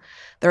people,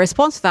 the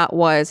response to that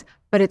was,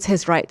 but it's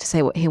his right to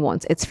say what he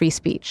wants. It's free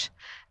speech.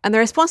 And the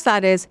response to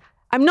that is,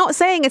 I'm not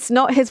saying it's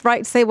not his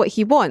right to say what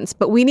he wants,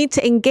 but we need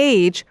to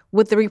engage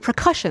with the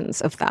repercussions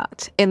of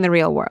that in the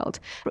real world.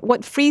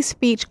 What free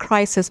speech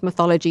crisis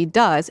mythology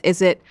does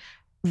is it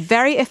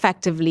very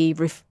effectively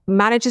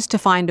manages to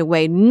find a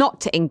way not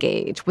to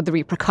engage with the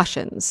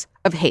repercussions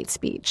of hate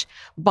speech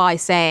by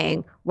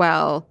saying,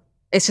 well,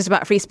 it's just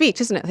about free speech,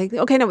 isn't it? Like,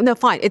 okay, no,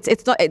 fine.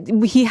 It's not.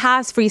 He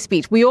has free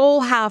speech. We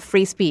all have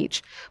free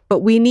speech, but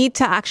we need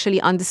to actually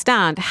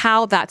understand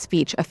how that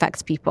speech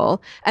affects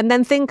people, and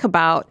then think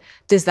about: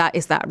 is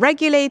that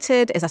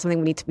regulated? Is that something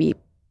we need to be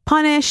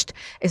punished?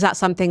 Is that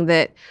something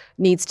that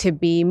needs to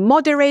be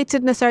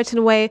moderated in a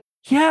certain way?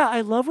 Yeah, I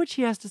love what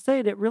she has to say.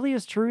 And it really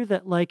is true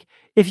that, like,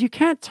 if you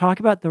can't talk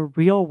about the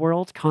real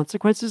world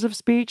consequences of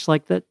speech,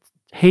 like that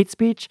hate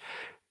speech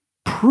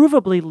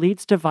provably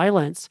leads to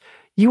violence,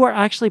 you are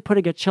actually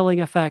putting a chilling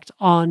effect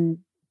on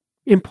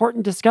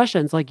important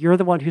discussions. Like, you're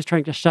the one who's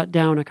trying to shut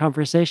down a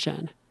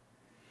conversation.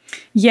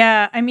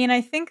 Yeah, I mean,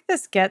 I think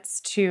this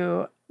gets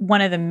to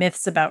one of the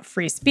myths about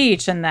free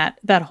speech and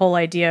that whole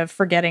idea of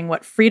forgetting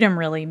what freedom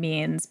really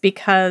means,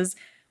 because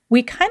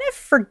we kind of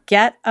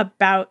forget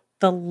about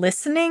the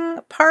listening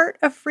part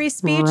of free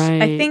speech.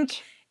 Right. I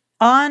think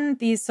on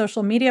these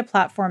social media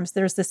platforms,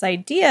 there's this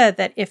idea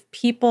that if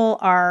people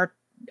are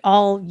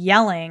all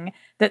yelling,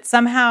 that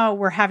somehow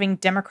we're having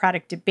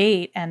democratic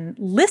debate and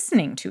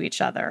listening to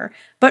each other.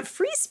 But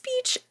free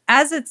speech,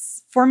 as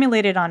it's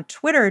formulated on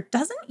Twitter,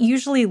 doesn't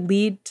usually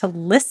lead to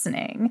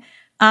listening.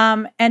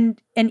 And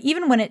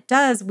even when it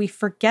does, we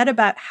forget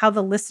about how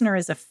the listener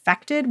is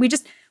affected.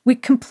 We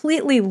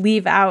completely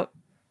leave out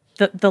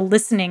the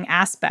listening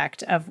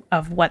aspect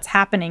of what's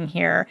happening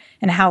here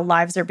and how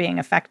lives are being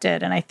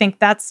affected. And I think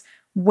that's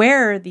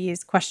where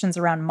these questions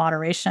around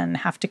moderation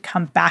have to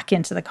come back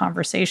into the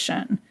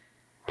conversation.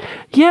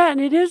 Yeah,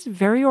 and it is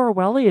very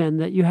Orwellian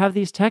that you have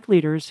these tech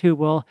leaders who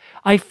will.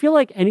 I feel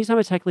like anytime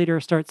a tech leader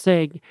starts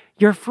saying,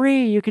 you're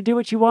free, you can do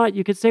what you want,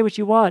 you can say what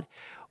you want,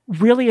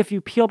 really, if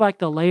you peel back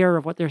the layer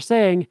of what they're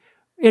saying,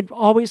 it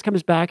always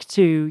comes back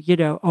to,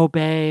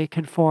 obey,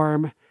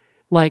 conform,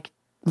 like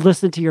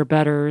listen to your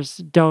betters,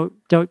 don't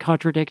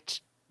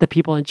contradict the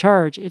people in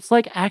charge. It's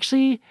like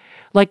actually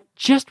like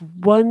just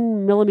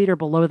 1 millimeter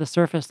below the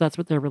surface. That's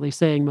what they're really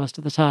saying most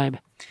of the time.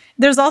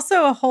 There's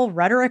also a whole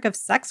rhetoric of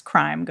sex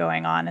crime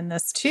going on in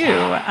this too.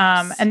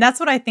 Yes. And that's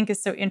what I think is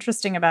so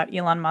interesting about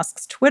Elon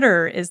Musk's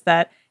Twitter is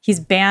that he's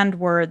banned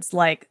words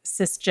like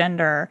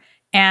cisgender.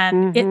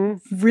 And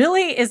it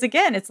really is,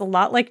 again, it's a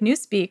lot like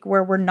Newspeak,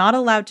 where we're not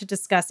allowed to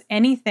discuss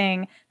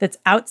anything that's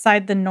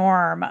outside the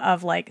norm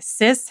of like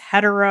cis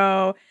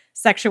hetero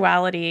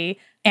sexuality.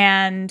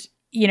 And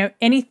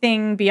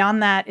anything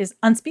beyond that is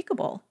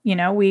unspeakable.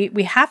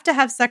 We have to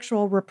have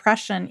sexual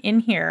repression in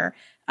here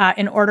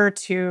in order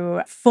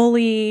to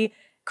fully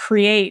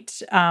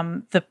create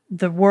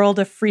the world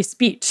of free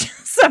speech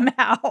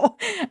somehow.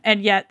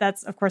 And yet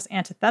that's, of course,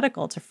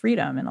 antithetical to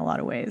freedom in a lot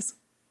of ways.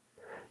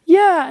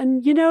 Yeah,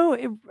 and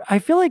I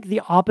feel like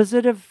the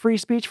opposite of free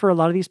speech for a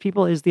lot of these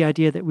people is the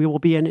idea that we will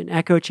be in an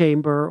echo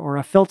chamber or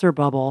a filter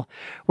bubble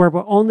where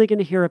we're only going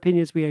to hear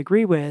opinions we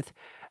agree with.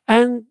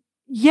 And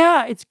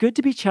yeah, it's good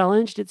to be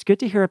challenged. It's good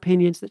to hear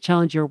opinions that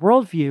challenge your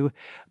worldview,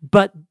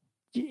 but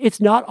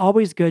it's not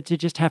always good to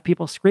just have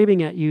people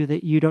screaming at you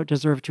that you don't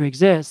deserve to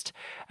exist.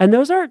 And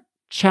those are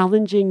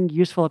challenging,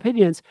 useful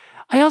opinions.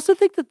 I also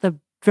think that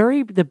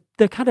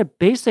the kind of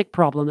basic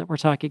problem that we're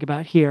talking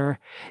about here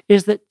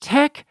is that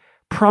tech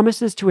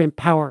promises to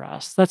empower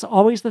us. That's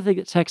always the thing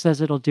that tech says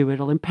it'll do.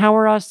 It'll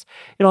empower us.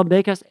 It'll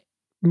make us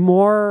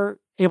more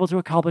able to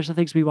accomplish the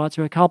things we want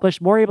to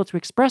accomplish, more able to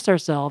express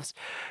ourselves.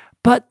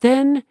 But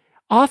then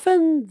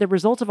often the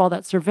result of all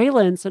that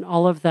surveillance and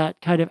all of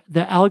that kind of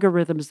the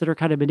algorithms that are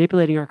kind of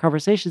manipulating our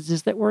conversations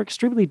is that we're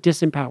extremely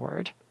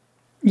disempowered.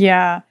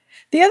 Yeah.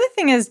 The other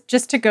thing is,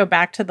 just to go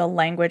back to the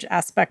language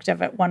aspect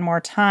of it one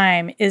more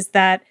time, is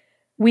that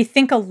we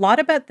think a lot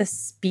about the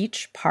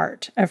speech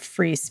part of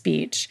free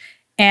speech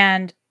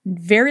and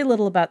very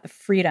little about the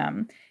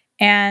freedom.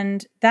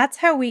 And that's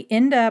how we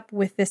end up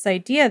with this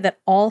idea that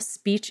all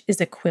speech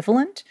is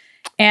equivalent.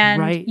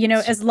 And, Right.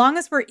 As long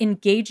as we're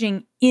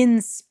engaging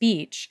in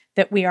speech,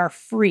 that we are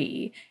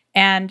free.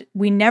 And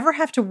we never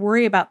have to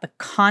worry about the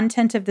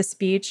content of the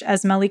speech.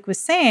 As Malik was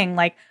saying,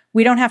 like,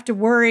 we don't have to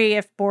worry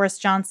if Boris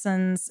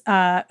Johnson's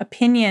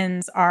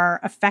opinions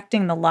are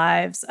affecting the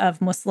lives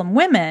of Muslim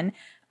women.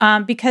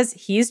 Because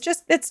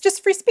it's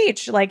just free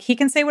speech. Like, he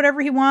can say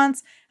whatever he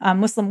wants.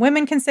 Muslim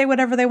women can say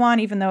whatever they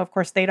want, even though, of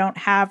course, they don't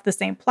have the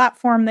same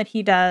platform that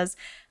he does.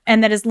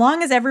 And that as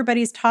long as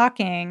everybody's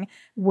talking,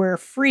 we're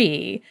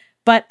free.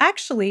 But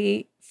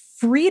actually,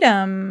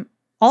 freedom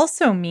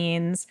also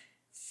means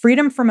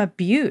freedom from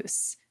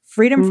abuse,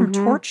 freedom from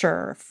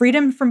torture,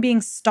 freedom from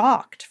being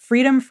stalked,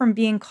 freedom from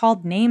being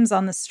called names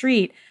on the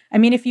street. I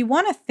mean, if you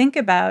want to think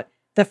about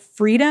the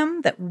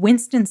freedom that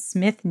Winston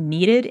Smith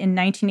needed in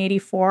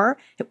 1984,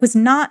 it was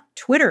not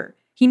Twitter.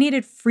 He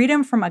needed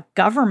freedom from a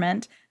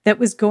government that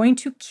was going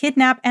to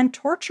kidnap and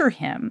torture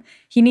him.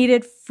 He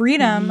needed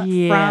freedom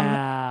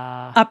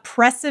from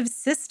oppressive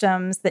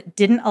systems that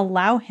didn't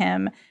allow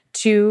him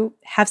to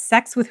have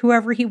sex with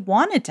whoever he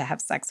wanted to have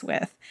sex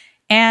with.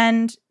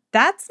 And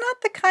that's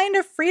not the kind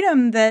of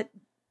freedom that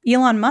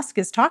Elon Musk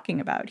is talking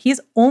about. He's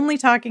only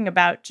talking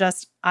about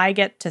just, I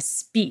get to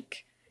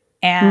speak.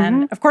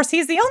 And of course,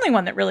 he's the only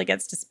one that really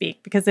gets to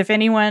speak, because if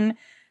anyone,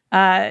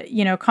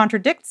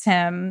 contradicts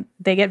him,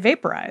 they get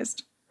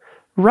vaporized.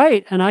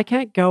 Right. And I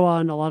can't go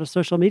on a lot of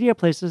social media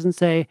places and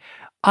say,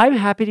 I'm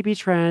happy to be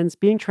trans.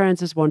 Being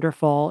trans is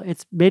wonderful.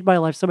 It's made my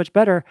life so much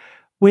better,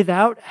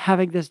 without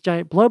having this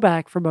giant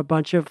blowback from a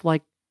bunch of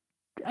like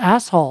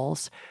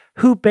assholes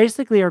who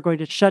basically are going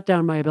to shut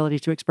down my ability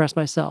to express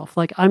myself.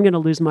 Like, I'm going to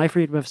lose my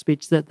freedom of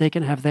speech so that they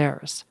can have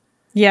theirs.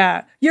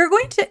 Yeah.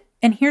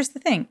 And here's the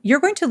thing, you're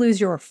going to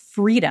lose your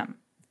freedom.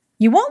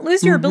 You won't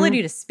lose your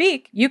ability to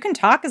speak. You can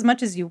talk as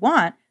much as you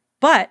want,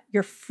 but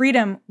your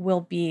freedom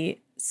will be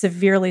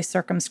severely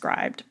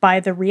circumscribed by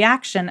the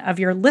reaction of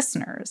your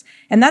listeners.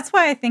 And that's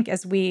why I think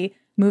as we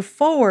move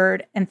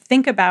forward and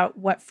think about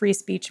what free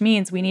speech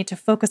means, we need to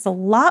focus a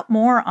lot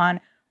more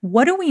on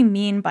what do we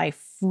mean by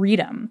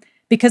freedom?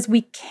 Because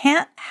we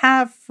can't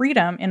have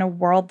freedom in a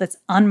world that's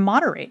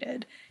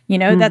unmoderated.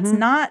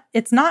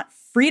 It's not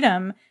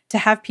freedom to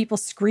have people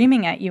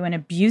screaming at you and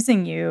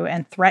abusing you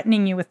and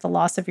threatening you with the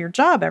loss of your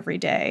job every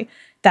day.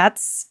 That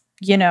is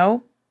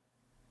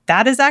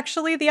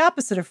actually the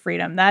opposite of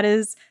freedom. That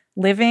is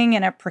living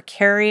in a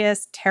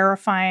precarious,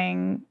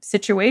 terrifying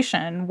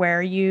situation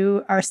where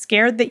you are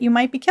scared that you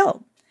might be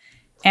killed.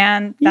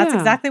 And that's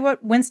exactly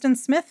what Winston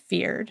Smith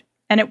feared.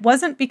 And it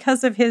wasn't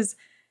because of his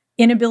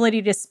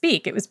inability to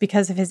speak. It was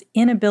because of his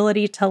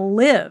inability to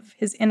live,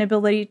 his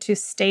inability to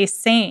stay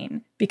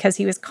sane, because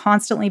he was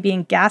constantly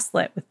being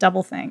gaslit with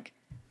doublethink.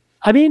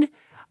 I mean,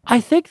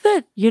 I think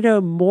that,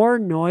 more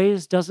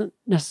noise doesn't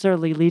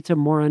necessarily lead to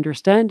more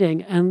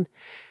understanding. And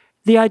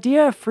the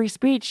idea of free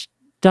speech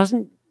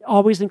doesn't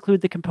always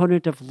include the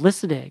component of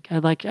listening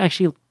and like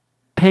actually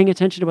paying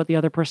attention to what the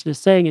other person is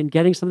saying and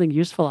getting something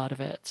useful out of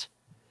it.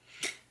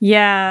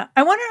 Yeah,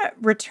 I want to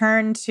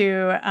return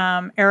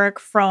to Eric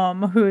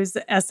Fromm, whose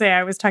essay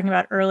I was talking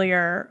about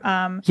earlier.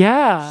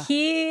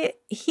 He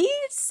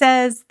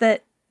says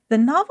that the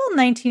novel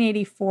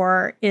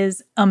 1984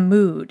 is a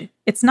mood.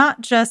 It's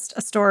not just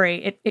a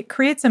story. It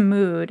creates a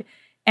mood,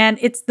 and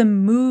it's the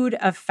mood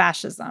of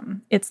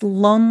fascism. It's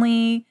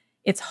lonely,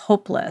 it's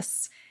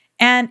hopeless.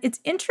 And it's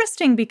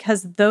interesting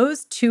because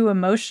those two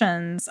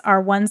emotions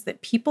are ones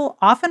that people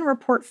often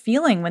report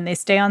feeling when they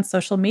stay on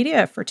social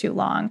media for too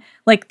long.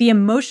 Like the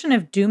emotion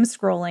of doom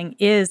scrolling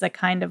is a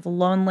kind of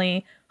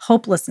lonely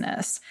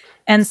hopelessness.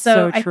 And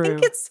so I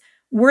think it's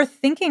worth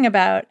thinking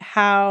about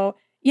how,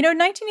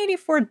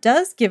 1984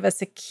 does give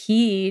us a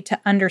key to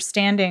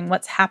understanding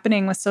what's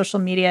happening with social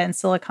media in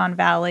Silicon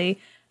Valley.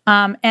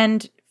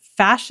 And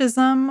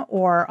fascism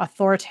or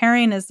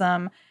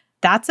authoritarianism,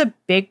 that's a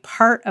big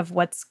part of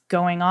what's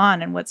going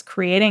on and what's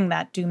creating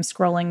that doom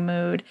scrolling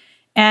mood.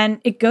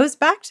 And it goes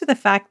back to the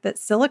fact that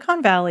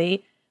Silicon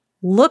Valley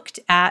looked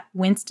at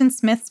Winston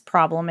Smith's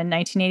problem in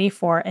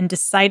 1984 and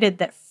decided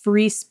that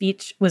free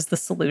speech was the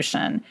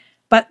solution.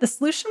 But the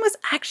solution was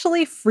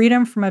actually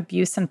freedom from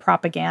abuse and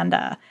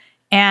propaganda.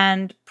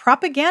 And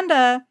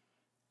propaganda,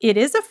 it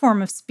is a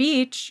form of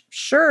speech.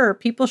 Sure,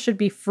 people should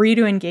be free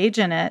to engage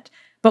in it.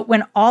 But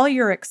when all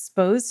you're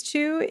exposed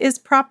to is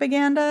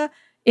propaganda,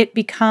 it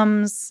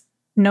becomes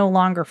no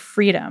longer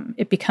freedom.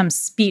 It becomes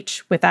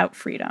speech without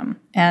freedom.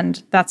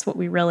 And that's what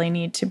we really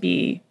need to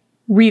be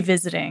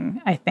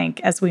revisiting, I think,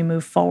 as we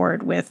move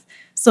forward with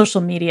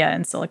social media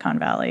in Silicon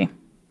Valley.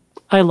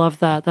 I love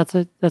that. That's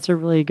a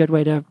really good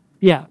way to,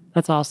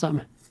 that's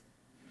awesome.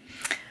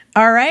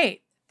 All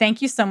right.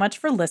 Thank you so much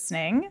for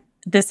listening.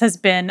 This has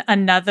been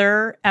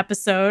another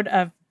episode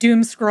of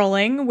Doom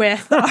Scrolling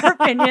with Our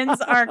Opinions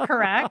Are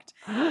Correct.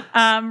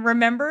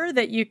 Remember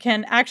that you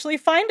can actually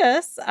find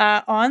us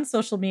on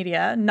social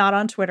media, not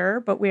on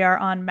Twitter, but we are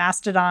on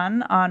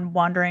Mastodon, on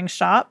Wandering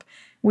Shop.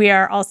 We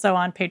are also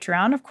on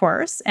Patreon, of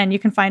course, and you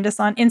can find us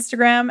on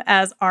Instagram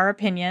as Our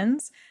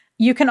Opinions.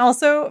 You can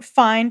also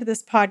find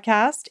this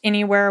podcast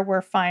anywhere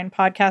where fine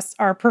podcasts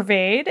are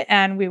purveyed,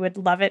 and we would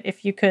love it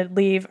if you could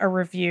leave a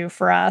review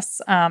for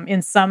us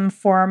in some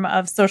form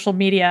of social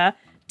media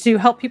to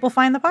help people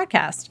find the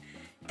podcast.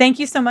 Thank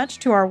you so much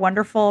to our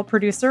wonderful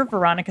producer,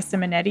 Veronica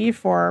Simonetti,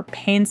 for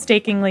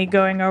painstakingly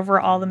going over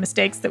all the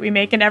mistakes that we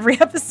make in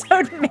every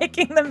episode and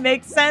making them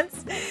make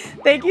sense.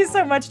 Thank you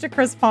so much to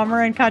Chris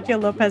Palmer and Katya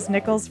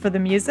Lopez-Nichols for the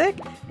music.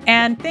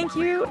 And thank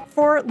you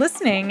for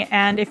listening.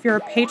 And if you're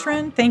a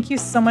patron, thank you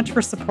so much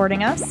for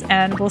supporting us.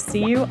 And we'll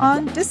see you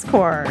on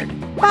Discord.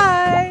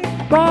 Bye.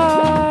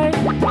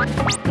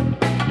 Bye.